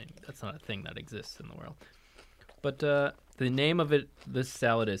a thing that exists in the world. But the name of it, this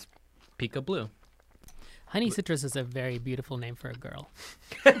salad is Pica Blue. Honey Citrus is a very beautiful name for a girl.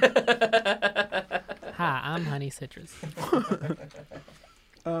 Hi, I'm Honey Citrus.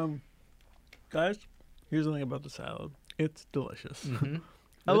 Guys, here's the thing about the salad. It's delicious. Mm-hmm.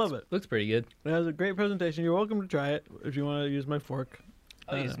 I love it. Looks pretty good. It has a great presentation. You're welcome to try it if you want to use my fork.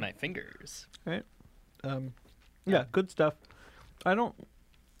 I'll use my fingers. Yeah, good stuff. I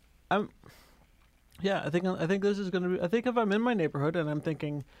think this is going to be, I think if I'm in my neighborhood and I'm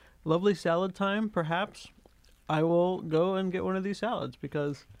thinking lovely salad time, perhaps I will go and get one of these salads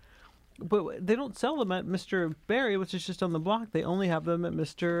but they don't sell them at Mr. Berry, which is just on the block. They only have them at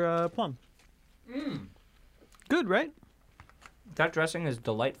Mr. Plum. Good, right? That dressing is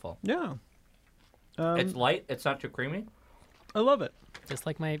delightful. Yeah. It's light. It's not too creamy. I love it. Just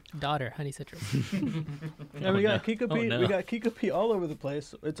like my daughter, Honey Citrus. And we got Kikopi. no. We got Kikopi all over the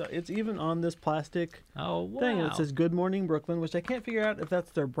place. It's even on this plastic Oh, wow. thing, and it says "Good Morning Brooklyn," which I can't figure out if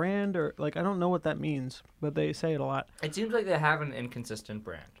that's their brand or I don't know what that means, but they say it a lot. It seems like they have an inconsistent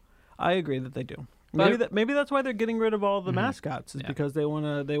brand. I agree that they do. But- Maybe that's why they're getting rid of all the mascots, is Yeah. because they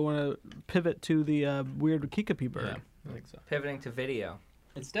wanna pivot to the weird Kikopi bird. Yeah, I think so. Pivoting to video.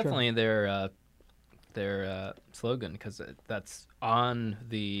 It's definitely their slogan because that's on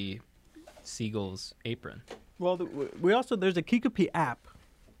the seagull's apron. Well, we also there's a Kikopi app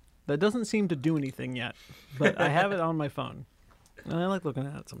that doesn't seem to do anything yet, but I have it on my phone, and I like looking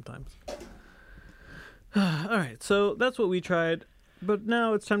at it sometimes. All right, so that's what we tried, but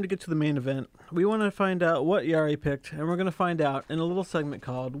now it's time to get to the main event. We want to find out what Yari picked, and we're going to find out in a little segment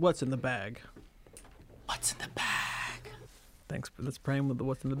called "What's in the Bag." What's in the bag? Thanks for this praying with the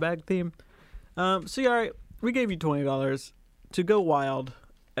 "What's in the Bag" theme. So Yari, we gave you $20 to go wild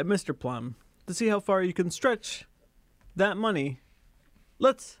at Mr. Plum to see how far you can stretch that money.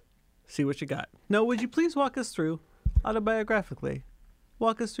 Let's see what you got. Now, would you please walk us through, autobiographically,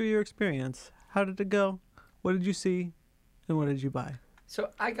 walk us through your experience. How did it go? What did you see? And what did you buy? So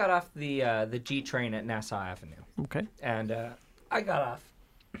I got off the G train at Nassau Avenue, Okay. and I got off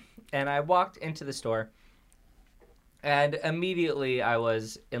And I walked into the store, and immediately I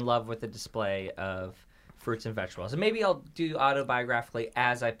was in love with the display of fruits and vegetables. And maybe I'll do autobiographically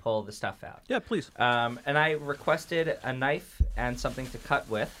as I pull the stuff out. Yeah, please. And I requested a knife and something to cut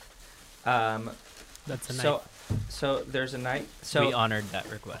with. That's a knife. So there's a knife. we So honored that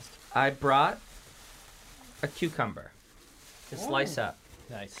request. I brought a cucumber to slice up.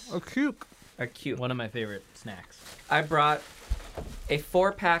 Nice. A cuke. A cuke. One of my favorite snacks. I brought a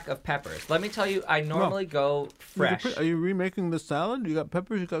 4-pack of peppers. Let me tell you, I normally go fresh. Are you remaking the salad? You got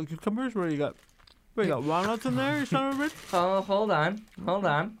peppers, you got cucumbers, what do you got? What, you got walnuts in there, you son of a bitch? Oh, hold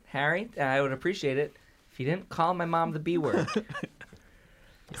on. Harry, I would appreciate it if you didn't call my mom the B word.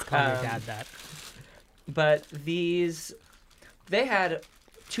 Just call your dad that. But they had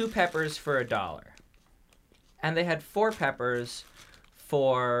 2 peppers for $1. And they had 4 peppers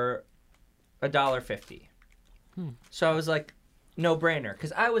for $1.50. So I was like, no brainer.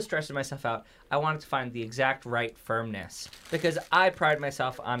 Because I was stressing myself out. I wanted to find the exact right firmness. Because I pride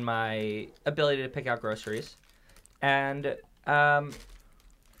myself on my ability to pick out groceries. And I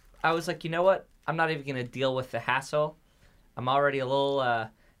was like, you know what? I'm not even going to deal with the hassle. I'm already a little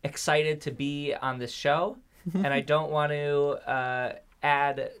excited to be on this show. And I don't want to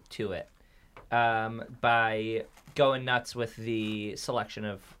add to it by going nuts with the selection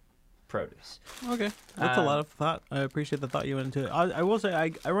of produce. Okay, that's a lot of thought. I appreciate the thought you went into it. I will say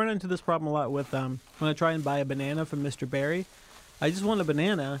I run into this problem a lot with when I try and buy a banana from Mr. Berry. I just want a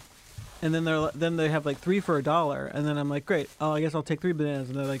banana, and then they have like 3 for $1, and then I'm like, great. Oh, I guess I'll take 3 bananas,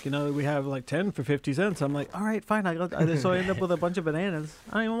 and they're like, we have like 10 for 50 cents. I'm like, all right, fine. So I end up with a bunch of bananas.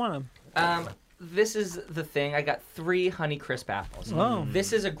 I don't even want them. This is the thing. I got 3 Honeycrisp apples. Oh.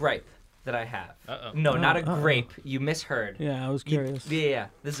 This is a gripe that I have. Uh-oh. No, not a Uh-oh. grape. You misheard. Yeah, I was curious. Yeah.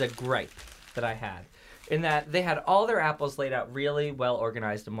 This is a gripe that I had. In that they had all their apples laid out really well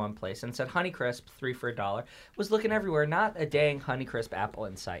organized in one place and said Honeycrisp, 3 for $1. Was looking everywhere, not a dang Honeycrisp apple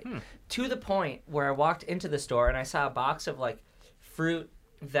in sight. To the point where I walked into the store and I saw a box of like fruit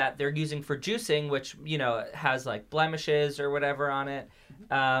that they're using for juicing, which, has like blemishes or whatever on it.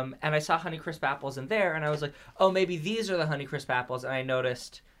 And I saw Honeycrisp apples in there and I was like, oh, maybe these are the Honeycrisp apples. And I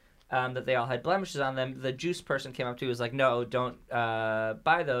noticed that they all had blemishes on them. The juice person came up to me and was like, no, don't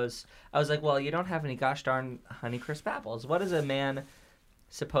buy those. I was like, well, you don't have any gosh darn Honeycrisp apples. What is a man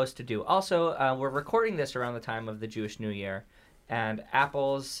supposed to do? Also, we're recording this around the time of the Jewish New Year, and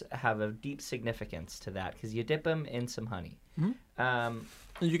apples have a deep significance to that because you dip them in some honey. And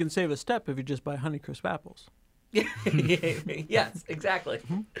you can save a step if you just buy Honeycrisp apples. Yes, exactly.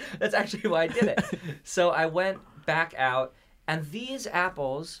 That's actually why I did it. So I went back out, and these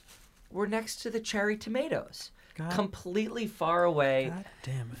apples were next to the cherry tomatoes, completely far away God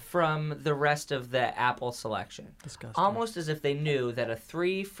damn it. from the rest of the apple selection. Disgusting. Almost as if they knew that a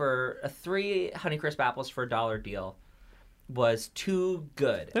 3 Honeycrisp apples for $1 deal was too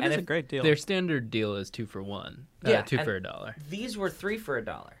good. That is a great deal. Their standard deal is 2 for 1. Yeah, 2 and for $1. These were 3 for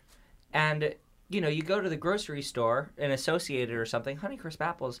 $1. And, you go to the grocery store, an Associated or something, Honeycrisp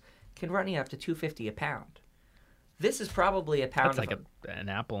apples can run you up to $2.50 a pound. This is probably a pound. That's like an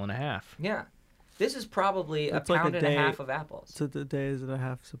apple and a half. Yeah. This is probably That's a like a pound and a day- half of apples. So the days that I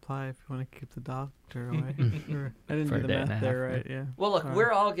have supply if you want to keep the doctor away. Sure. I didn't For do a the day and math a there half, right, yeah. Well, look, All right.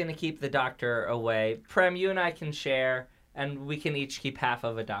 we're all going to keep the doctor away. Prem, you and I can share, and we can each keep half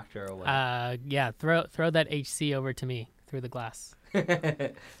of a doctor away. Yeah, throw that HC over to me through the glass.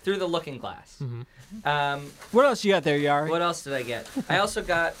 Through the looking glass. What else you got there, Yari? What else did I get? I also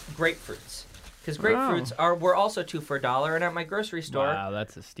got grapefruits. Because grapefruits were also 2 for $1, and at my grocery store, Wow,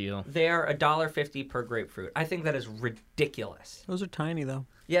 that's a steal. they are $1.50 per grapefruit. I think that is ridiculous. Those are tiny, though.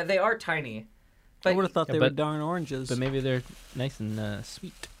 Yeah, they are tiny. I But would have thought Yeah, they were but- darn oranges. But maybe they're nice and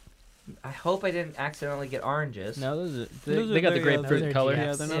sweet. I hope I didn't accidentally get oranges. No, they Those got are the very, grapefruit they're color. GX.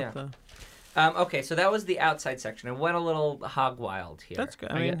 Yeah, they're not Yeah. the... Okay, so that was the outside section. I went a little hog wild here. That's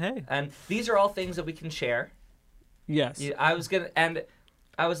good. I mean, hey. And these are all things that we can share. Yes. I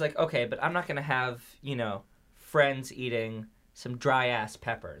was like, okay, but I'm not gonna have friends eating some dry ass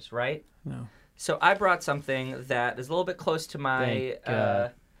peppers, right? No. So I brought something that is a little bit close to my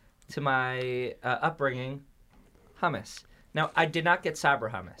Thank upbringing, hummus. Now I did not get Sabra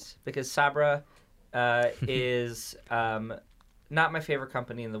hummus because Sabra is not my favorite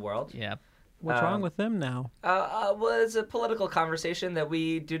company in the world. Yeah. What's wrong with them now? Was a political conversation that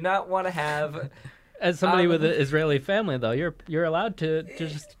we do not want to have. As somebody with an Israeli family, though, you're allowed to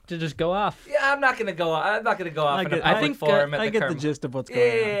just go off. Yeah, I'm not gonna go off in a I public think forum at I the get the Kerm. gist of what's going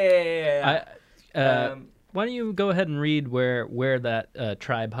on. Yeah. Why don't you go ahead and read where that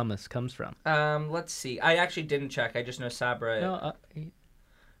tribe hummus comes from? Let's see. I actually didn't check. I just know Sabra. No,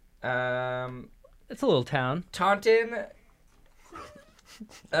 It's a little town. Taunton.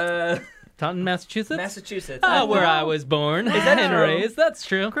 Taunton, Massachusetts? Massachusetts. Ah, where I was born. Is that and true? raised. That's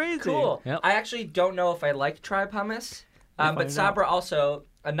true. Crazy. Cool. Yep. I actually don't know if I like Tribe Hummus, but find out. Sabra also,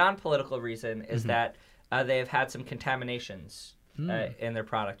 a non-political reason is that they have had some contaminations in their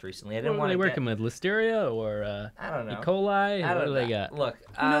product recently. I didn't What are want they to working with? Listeria or I don't know. E. coli? I What don't do know. they got? Look,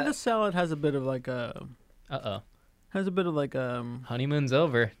 You know, this salad has a bit of like a Honeymoon's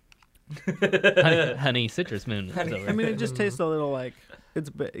over. honey citrus moon is over. I mean, it just tastes a little like it's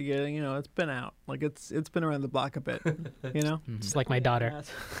it's been out. Like it's been around the block a bit. You know. Just like my daughter.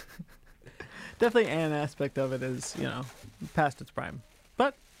 Definitely, an aspect of it is past its prime.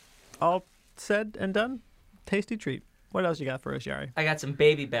 But all said and done, tasty treat. What else you got for us, Yari? I got some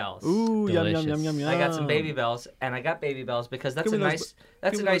Baby Bells. Ooh, yum Delicious. yum yum yum yum. I got some Baby Bells, and I got Baby Bells because that's Give a me nice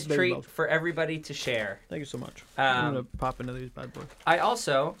give me those Baby treat Bells. for everybody to share. Thank you so much. I'm Um, gonna pop into these bad boys. I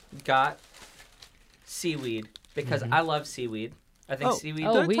also got seaweed because I love seaweed. I think seaweed.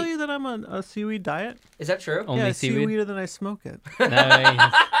 Oh, Did I we- tell you that I'm on a seaweed diet? Is that true? Only yeah, I seaweed? seaweed and then I smoke it.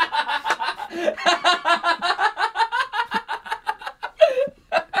 Nice.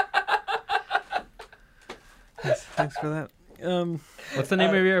 Thanks for that. What's the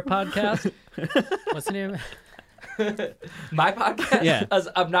name of your podcast? What's the name? My podcast Yeah. is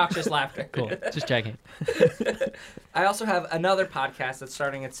Obnoxious Laughter. Cool. Just checking. I also have another podcast that's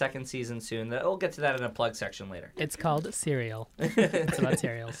starting its second season soon. We'll get to that in a plug section later. It's called Cereal. It's about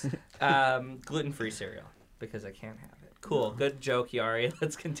cereals. Gluten-free cereal because I can't have it. Cool. Good joke, Yari.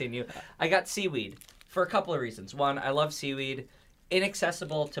 Let's continue. I got seaweed for a couple of reasons. One, I love seaweed.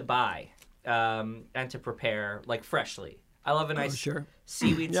 Inaccessible to buy and to prepare, like, freshly. I love a nice sure.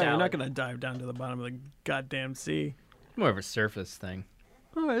 seaweed Yeah, salad. you're not gonna dive down to the bottom of the goddamn sea. More of a surface thing.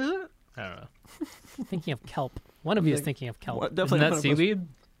 Oh, is it? I don't know. Thinking of kelp. One of you is thinking of kelp. What, Isn't definitely that one of us. seaweed?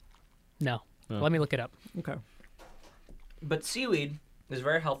 No. Oh. Let me look it up. Okay. But seaweed is a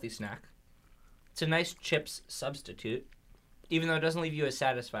very healthy snack. It's a nice chips substitute, even though it doesn't leave you as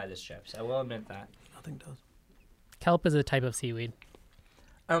satisfied as chips. I will admit that. Nothing does. Kelp is a type of seaweed.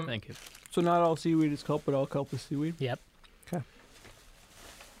 Thank you. So not all seaweed is kelp, but all kelp is seaweed. Yep.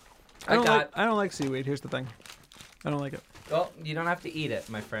 I don't got. like seaweed. Here's the thing. I don't like it. Well, you don't have to eat it,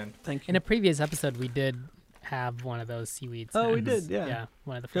 my friend. Thank you. In a previous episode, we did have one of those seaweed snacks. Oh, we did, yeah. Yeah,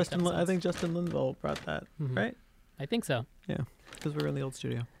 one of the first Justin, I episodes. think Justin Linville brought that, Mhm. right? I think so. Because we were in the old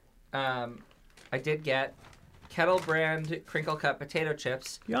studio. I did get Kettle brand crinkle cut potato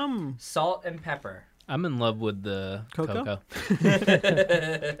chips, Yum. salt and pepper. I'm in love with the Cocoa?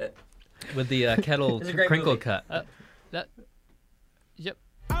 With the kettle It's a great crinkle movie. cut. Yep.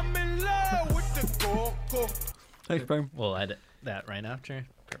 Thanks, Brian. We'll edit that right after.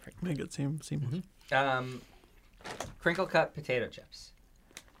 Perfect. Make it seem seamless. Crinkle cut potato chips.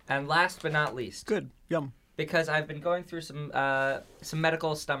 And last but not least, Good. Yum. because I've been going through some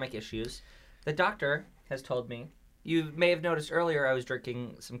medical stomach issues, the doctor has told me. You may have noticed earlier I was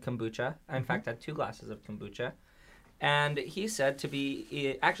drinking some kombucha. I, in fact, had 2 glasses of kombucha. And he said to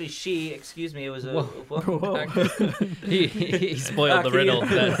be... Actually, excuse me, it was a... Whoa. He spoiled the Can riddle.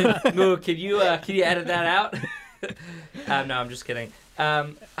 you- Moo, can you edit that out? No, I'm just kidding.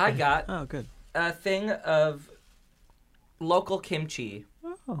 I got Oh, good. a thing of local kimchi.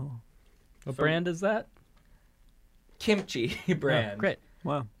 Oh, What brand is that? Kimchi brand. Oh, great.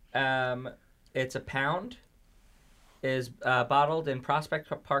 wow. It's a pound. Is bottled in Prospect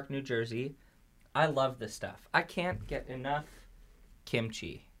Park, New Jersey. I love this stuff. I can't get enough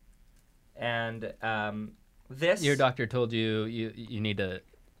kimchi. And this... Your doctor told you need to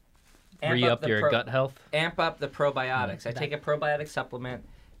amp re-up the your gut health? Amp up the probiotics. I take a probiotic supplement,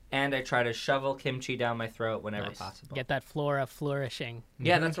 and I try to shovel kimchi down my throat whenever Nice. possible. Get that flora flourishing.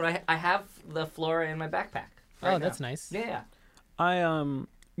 Yeah, that's what I have the flora in my backpack. Oh, right that's now. nice. Yeah.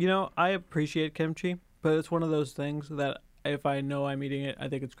 I appreciate kimchi, but it's one of those things that if I know I'm eating it, I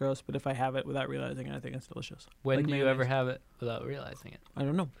think it's gross. But if I have it without realizing it, I think it's delicious. When Like do you ever mayonnaise. have it without realizing it? I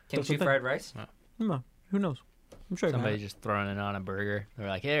don't know. That's Kimchi the thing. fried rice? No, who knows? I'm sure. I've had Somebody it. just throwing it on a burger. They're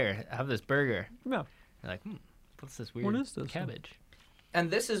like, here, have this burger. Yeah. You're like, what's this weird is this? cabbage?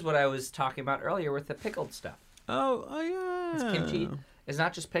 And this is what I was talking about earlier with the pickled stuff. Oh, yeah. It's kimchi. It's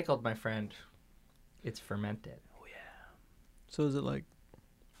not just pickled, my friend. It's fermented. So is it like?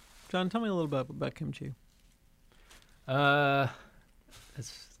 John, tell me a little bit about kimchi.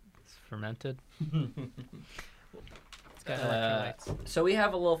 It's fermented. It's got electrolytes. So we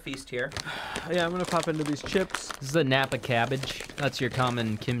have a little feast here. Yeah, I'm gonna pop into these chips. This is a Napa cabbage. That's your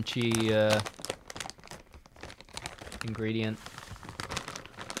common kimchi ingredient.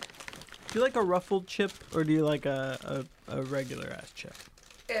 Do you like a ruffled chip or do you like a regular ass chip?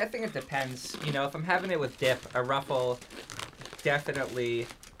 I think it depends. You know, if I'm having it with dip, a Ruffle definitely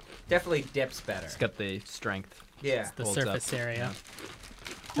dips better. It's got the strength. Yeah. It's the Holds up. surface area,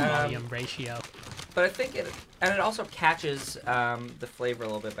 Um, volume ratio. But I think it also catches the flavor a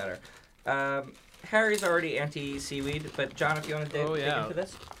little bit better. Harry's already anti-seaweed, but John, if you want to dig into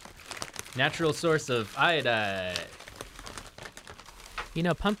this. Natural source of iodine. You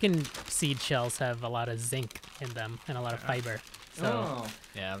know, pumpkin seed shells have a lot of zinc in them and a lot of fiber. So Oh.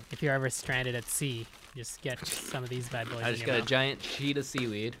 Yeah. if you're ever stranded at sea, just get some of these bad boys. I in just your got a mouth. giant sheet of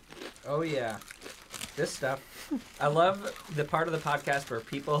seaweed. Oh yeah. This stuff. I love the part of the podcast where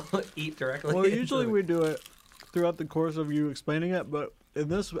people eat directly. Well, into usually the- we do it throughout the course of you explaining it, but in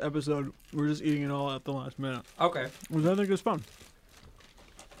this episode, we're just eating it all at the last minute, Okay. which I think is fun.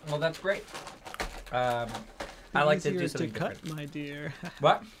 Well, that's great. I like to Easier do something cut, different. my dear.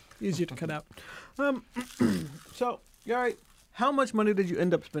 What? Easier to cut out. So, all right. How much money did you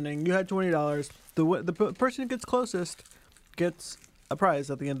end up spending? You had $20. The person who gets closest gets a prize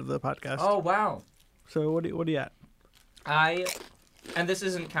at the end of the podcast. Oh wow. So what are you at? And this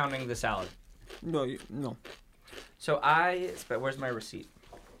isn't counting the salad. No. So I spent. Where's my receipt?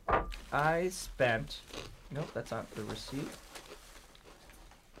 I spent. Nope, that's not the receipt.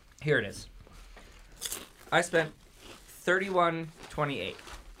 Here it is. I spent $31.28.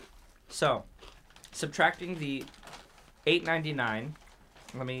 So, subtracting the $8.99.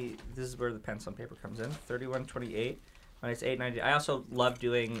 This is where the pencil and paper comes in. $31.28 minus $8.90. I also love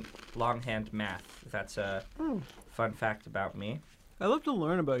doing longhand math. That's a fun fact about me. I love to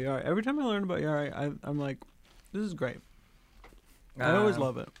learn about Yari. Every time I learn about Yari, I'm like, this is great. I always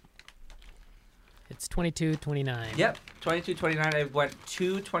love it. It's 22.29. Yep, 22.29. I went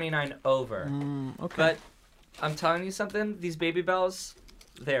 2.29 over. Okay. But I'm telling you something. These Baby Bells,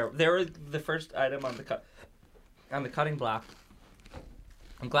 they were the first item on the cutting block.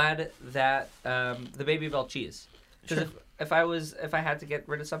 I'm glad that the Baby Bell cheese. Because if I had to get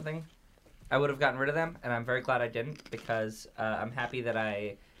rid of something, I would have gotten rid of them, and I'm very glad I didn't because I'm happy that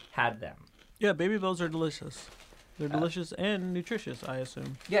I had them. Yeah, Baby Bells are delicious. They're delicious and nutritious, I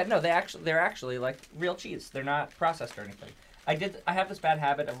assume. Yeah, no, they're actually like real cheese. They're not processed or anything. I have this bad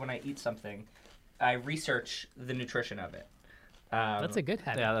habit of when I eat something, I research the nutrition of it. That's a good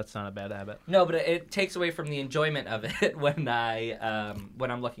habit. Yeah, that's not a bad habit. No, but it takes away from the enjoyment of it when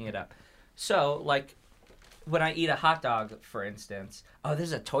I'm looking it up. So, like, when I eat a hot dog, for instance,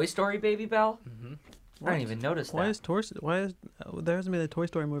 there's a Toy Story Baby Bell. Mm-hmm. I didn't even notice Why that. is there hasn't been a Toy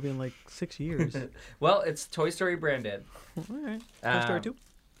Story movie in like 6 years? Well, it's Toy Story branded. All right. Toy Story 2.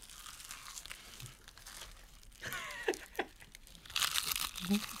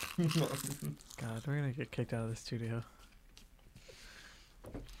 God, we're gonna get kicked out of the studio.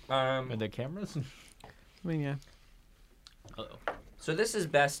 Are there cameras? I mean, yeah. Uh-oh. So this is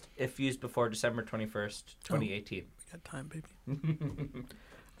best if used before December 21st, 2018. We got time, baby.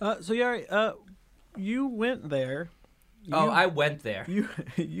 So Yari, you went there. I went there.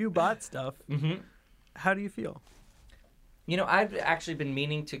 You bought stuff. hmm How do you feel? You know, I've actually been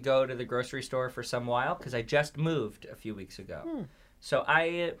meaning to go to the grocery store for some while because I just moved a few weeks ago. So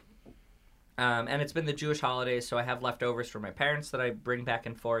and it's been the Jewish holidays, so I have leftovers for my parents that I bring back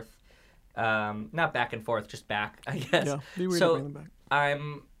and forth. Not back and forth, just back, I guess. Yeah, be weird So, to bring them back.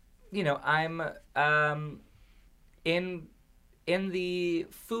 I'm in the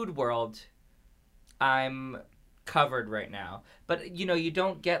food world, I'm covered right now. But, you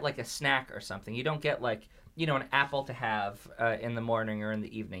don't get like a snack or something. You don't get like, an apple to have in the morning or in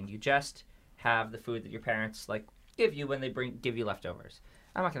the evening. You just have the food that your parents like give you when they give you leftovers.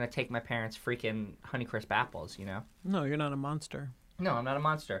 I'm not going to take my parents' freaking Honeycrisp apples, No, you're not a monster. No, I'm not a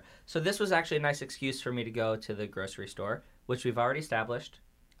monster. So this was actually a nice excuse for me to go to the grocery store, which we've already established.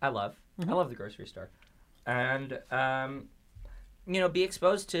 I love. I love the grocery store. And, be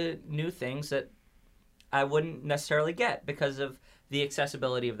exposed to new things that I wouldn't necessarily get because of the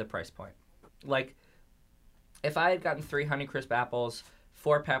accessibility of the price point. Like, if I had gotten 3 Honeycrisp apples,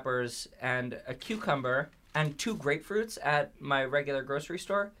 4 peppers, and a cucumber, and 2 grapefruits at my regular grocery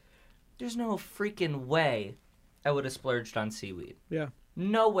store, there's no freaking way I would have splurged on seaweed. Yeah.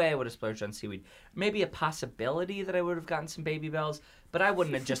 No way I would have splurged on seaweed. Maybe a possibility that I would have gotten some Baby Bells, but I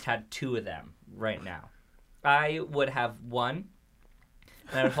wouldn't have just had 2 of them right now. I would have 1,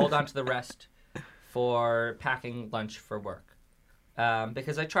 and I would hold on to the rest for packing lunch for work.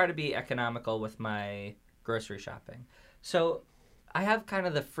 Because I try to be economical with my grocery shopping. So I have kind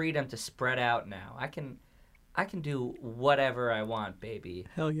of the freedom to spread out now. I can do whatever I want, baby.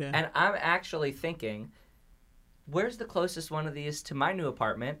 Hell yeah. And I'm actually thinking, where's the closest one of these to my new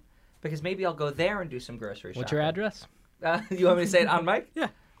apartment? Because maybe I'll go there and do some grocery shopping. What's your address? You want me to say it on mic? Yeah.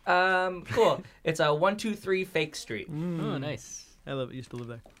 Cool. It's a 123 Fake Street. Oh, nice. I love it. Used to live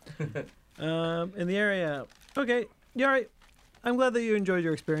there. In the area. Okay. Yari, I'm glad that you enjoyed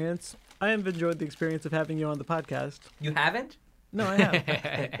your experience. I have enjoyed the experience of having you on the podcast. You haven't? No, I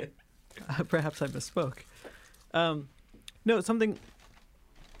have. Perhaps I misspoke. No, it's something.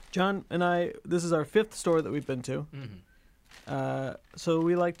 John and I, this is our 5th store that we've been to. So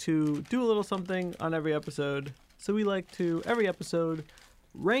we like to do a little something on every episode. So we like to, every episode,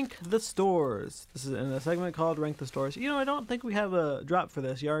 rank the stores. This is in a segment called Rank the Stores. You know, I don't think we have a drop for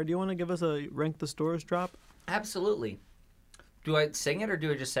this. Yara, do you want to give us a Rank the Stores drop? Absolutely. Do I sing it or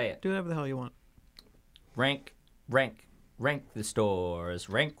do I just say it? Do whatever the hell you want. Rank the stores.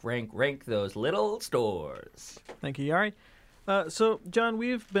 Rank those little stores. Thank you, Yari. So, John,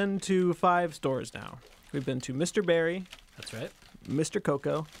 we've been to 5 stores now. We've been to Mr. Berry, That's right. Mr.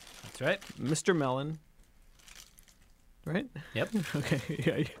 Coco, That's right. Mr. Melon. Right? Yep. Okay.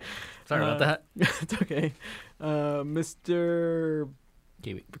 Yeah. Sorry about that. It's okay. Mr.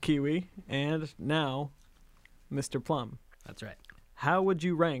 Kiwi. And now Mr. Plum. That's right. How would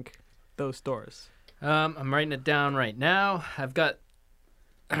you rank those stores? I'm writing it down right now. I've got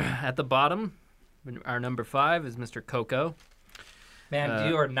at the bottom, our number 5 is Mr. Coco. Man,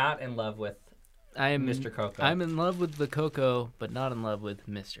 you are not in love with Mr. Coco. I'm in love with the Coco, but not in love with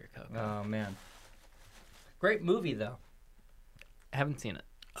Mr. Coco. Oh, man. Great movie, though. I haven't seen it.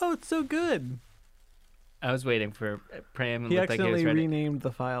 Oh, it's so good. I was waiting for Pram. He looked like he was accidentally ready. renamed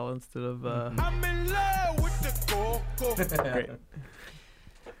the file instead of... I'm in love with the Coco. Great.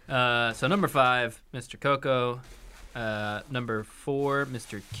 So number 5, Mr. Coco. Number 4,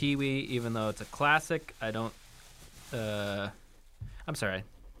 Mr. Kiwi. Even though it's a classic, I don't. I'm sorry.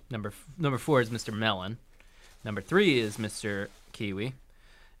 Number 4 is Mr. Melon. Number 3 is Mr. Kiwi.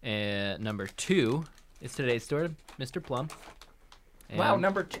 And number 2 is today's store, Mr. Plum. And, Wow,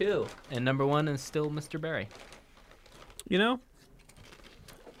 number 2. And number 1 is still Mr. Berry. You know,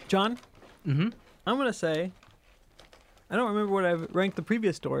 John, Mm-hmm. I'm going to say... I don't remember what I've ranked the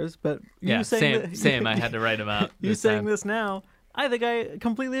previous stores, but you Yeah, saying same. I had to write them out. You saying this now, I think I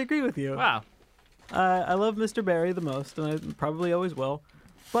completely agree with you. Wow. I love Mr. Berry the most, and I probably always will.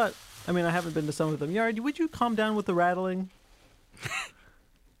 But, I mean, I haven't been to some of them. Yard, would you calm down with the rattling?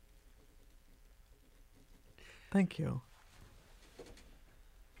 Thank you.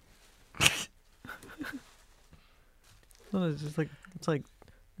 No, it's like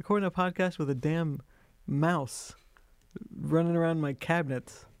recording a podcast with a damn mouse running around my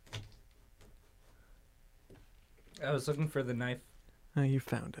cabinets. I was looking for the knife. Oh, you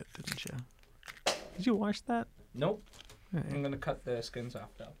found it, didn't you? Did you wash that? Nope. All right. I'm going to cut the skins off,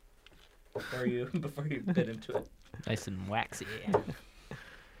 though. Before you bit into it. Nice and waxy.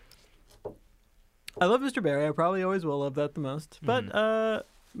 I love Mr. Berry. I probably always will love that the most. But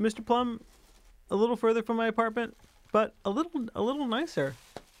Mr. Plum, a little further from my apartment, but a little nicer.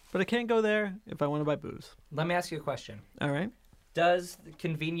 But I can't go there if I want to buy booze. Let me ask you a question. All right. Does the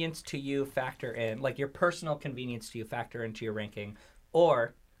convenience to you factor in, like your personal convenience to you factor into your ranking?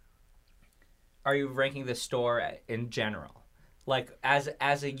 Or are you ranking the store in general? Like as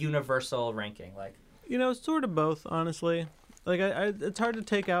a universal ranking? Like, You know, sort of both, honestly. Like I it's hard to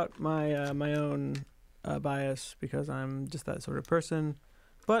take out my my own bias because I'm just that sort of person.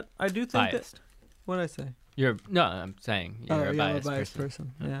 But I do think Biased. that what did I say? I'm saying you're a yeah, I'm biased, a biased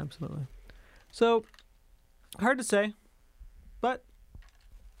person. person. Yeah, absolutely. So hard to say, but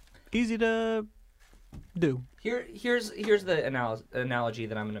easy to do. here's the analogy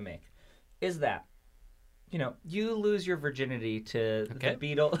that I'm going to make. Is that, you know, you lose your virginity to Okay.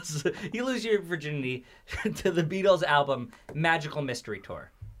 the Beatles. You lose your virginity to the Beatles album Magical Mystery Tour.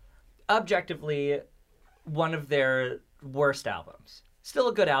 Objectively, one of their worst albums. Still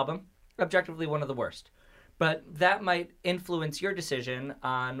a good album. Objectively, one of the worst. But that might influence your decision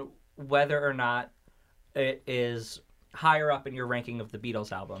on whether or not it is higher up in your ranking of the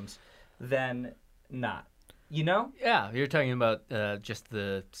Beatles albums than not. You know? Yeah, you're talking about just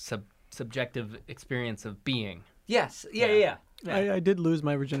the subjective experience of being. Yes. Yeah. Yeah. Yeah. I did lose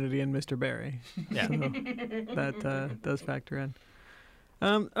my virginity in Mr. Berry. Yeah. So that does factor in.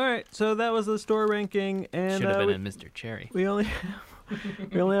 All right, so that was the store ranking, and Should have been in Mr. Cherry. we only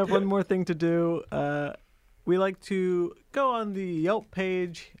have one more thing to do. We like to go on the Yelp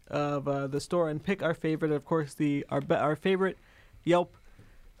page of the store and pick our favorite. Of course, our favorite Yelp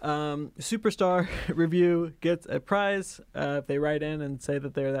superstar review gets a prize if they write in and say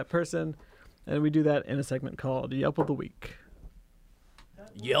that they're that person, and we do that in a segment called Yelp of the Week.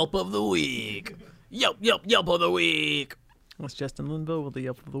 Yelp of the week. Yelp of the week. That's Justin Linville with the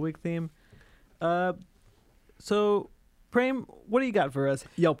Yelp of the Week theme. So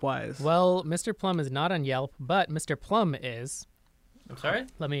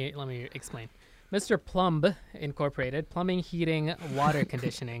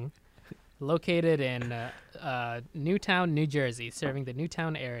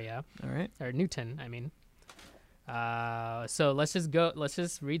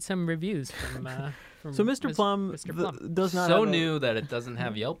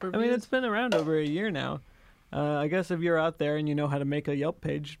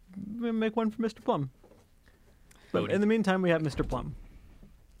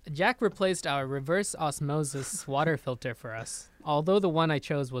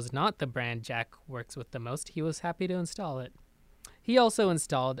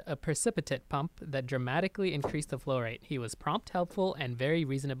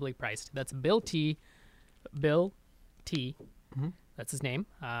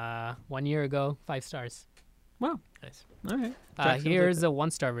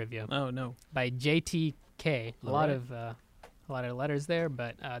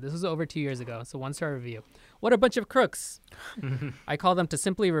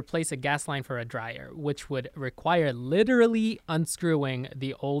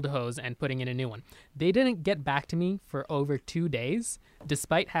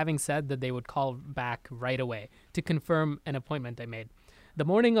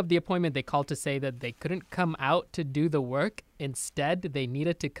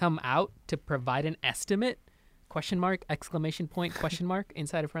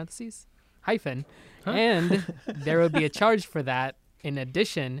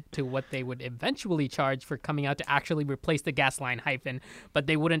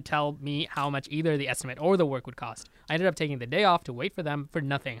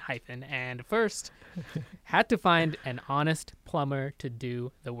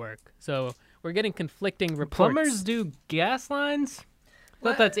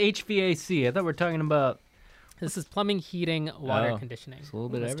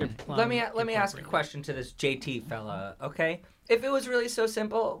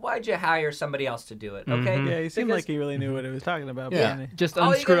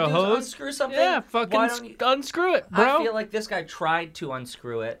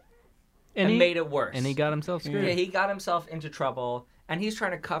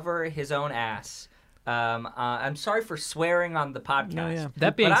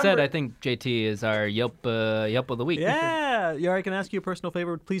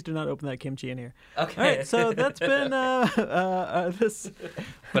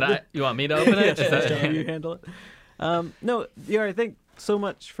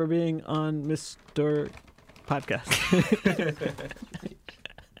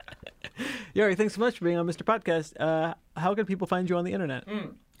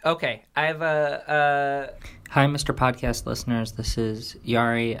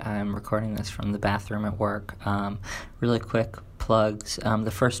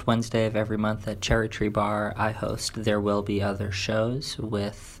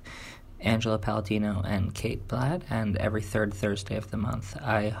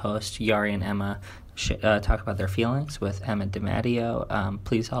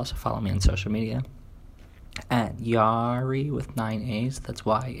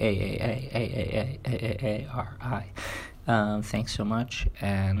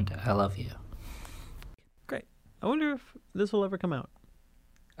ever come out.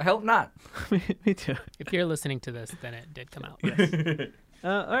 I hope not. Me too. If you're listening to this, then it did come out.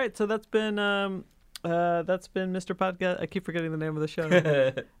 All right, so that's been Mr. Podcast. I keep forgetting the name of the show.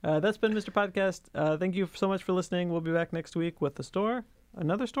 That's been Mr. Podcast. Thank you so much for listening. We'll be back next week with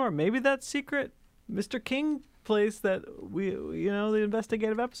another store. Maybe that secret Mr. King place that the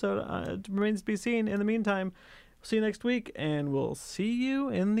investigative episode remains to be seen. In the meantime, we'll see you next week, and we'll see you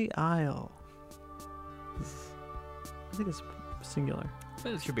in the aisle. I think it's singular.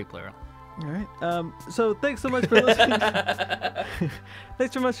 It should be plural. All right. So thanks so much for listening.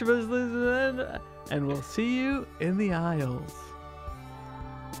 Thanks so much for listening, and we'll see you in the aisles.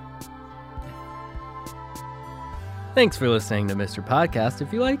 Thanks for listening to Mr. Podcast.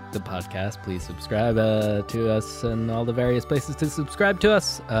 If you like the podcast, please subscribe to us and all the various places to subscribe to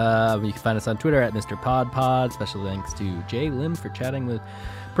us. You can find us on Twitter at Mr. Pod. Special thanks to Jay Lim for chatting with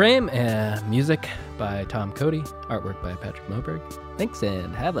Prem. Music by Tom Cody. Artwork by Patrick Moberg. Thanks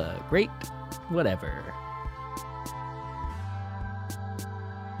and have a great whatever.